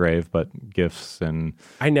till my grave, but GIFs and...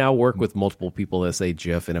 I now work with multiple people that say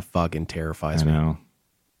GIF, and it fucking terrifies me. I know.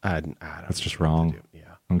 I don't That's just wrong. Yeah.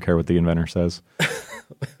 I don't care what the inventor says.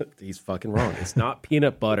 He's fucking wrong. It's not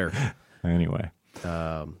peanut butter. Anyway.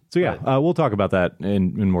 So yeah, we'll talk about that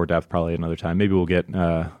in more depth probably another time. Maybe we'll get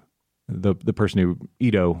the person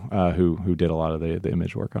Ito who did a lot of the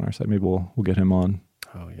image work on our site. Maybe we'll get him on.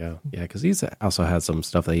 Oh yeah, because he's also had some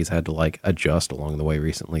stuff that he's had to like adjust along the way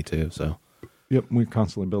recently too. So yep, we're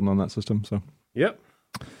constantly building on that system. So yep,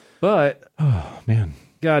 but oh man,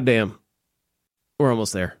 goddamn, we're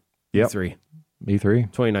almost there. Yep. E3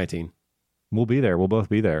 2019. We'll be there. We'll both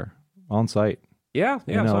be there on site. Yeah.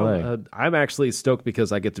 In so LA. I'm actually stoked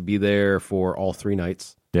because I get to be there for all 3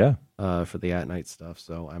 nights. Yeah. For the at night stuff.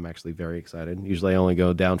 So I'm actually very excited. Usually I only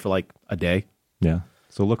go down for like a day. Yeah.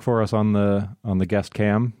 So look for us on the guest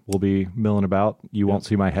cam. We'll be milling about. You won't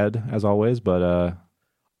see my head as always, but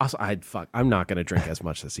also I'm not gonna drink as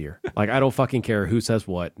much this year. Like I don't fucking care who says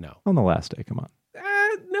what. No. On the last day, come on.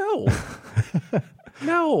 No.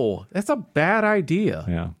 No. That's a bad idea.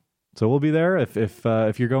 Yeah. So we'll be there. If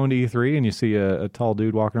you're going to E3 and you see a tall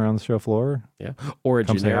dude walking around the show floor, yeah, or a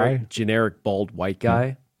come say hi. generic bald white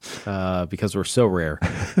guy, because we're so rare.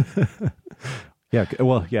 Yeah,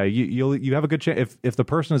 well, yeah, you have a good chance if the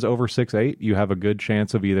person is over 6'8", you have a good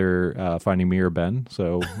chance of either finding me or Ben.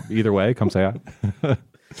 So either way, come say hi.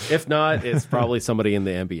 If not, it's probably somebody in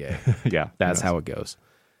the NBA. Yeah, that's how it goes.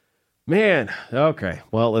 Man, okay.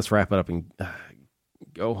 Well, let's wrap it up and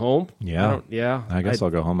go home. Yeah, I guess I'll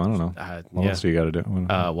go home. I don't know. What else do you got to do?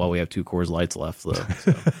 Well, we have 2 Coors Lights left, though.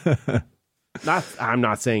 So. I'm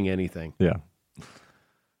not saying anything. Yeah.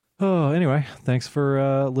 Oh, anyway, thanks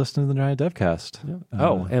for listening to the Giant Devcast.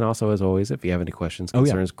 Yeah. And also, as always, if you have any questions,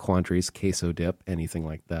 concerns, quandaries, queso dip, anything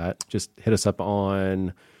like that, just hit us up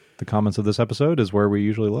on... The comments of this episode is where we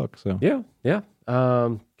usually look. So yeah.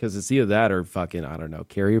 Because it's either that or fucking, I don't know,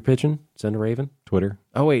 carrier pigeon, send a raven. Twitter.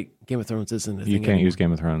 Oh, wait, Game of Thrones isn't a thing. You can't use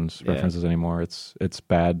Game of Thrones references anymore. It's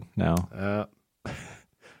bad now.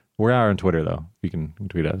 We are on Twitter, though. You can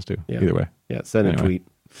tweet at us, too. Yeah. Either way. Yeah, send a tweet.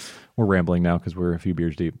 We're rambling now because we're a few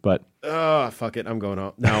beers deep, but... fuck it. I'm going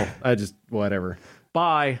off. No, whatever.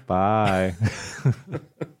 Bye. Bye.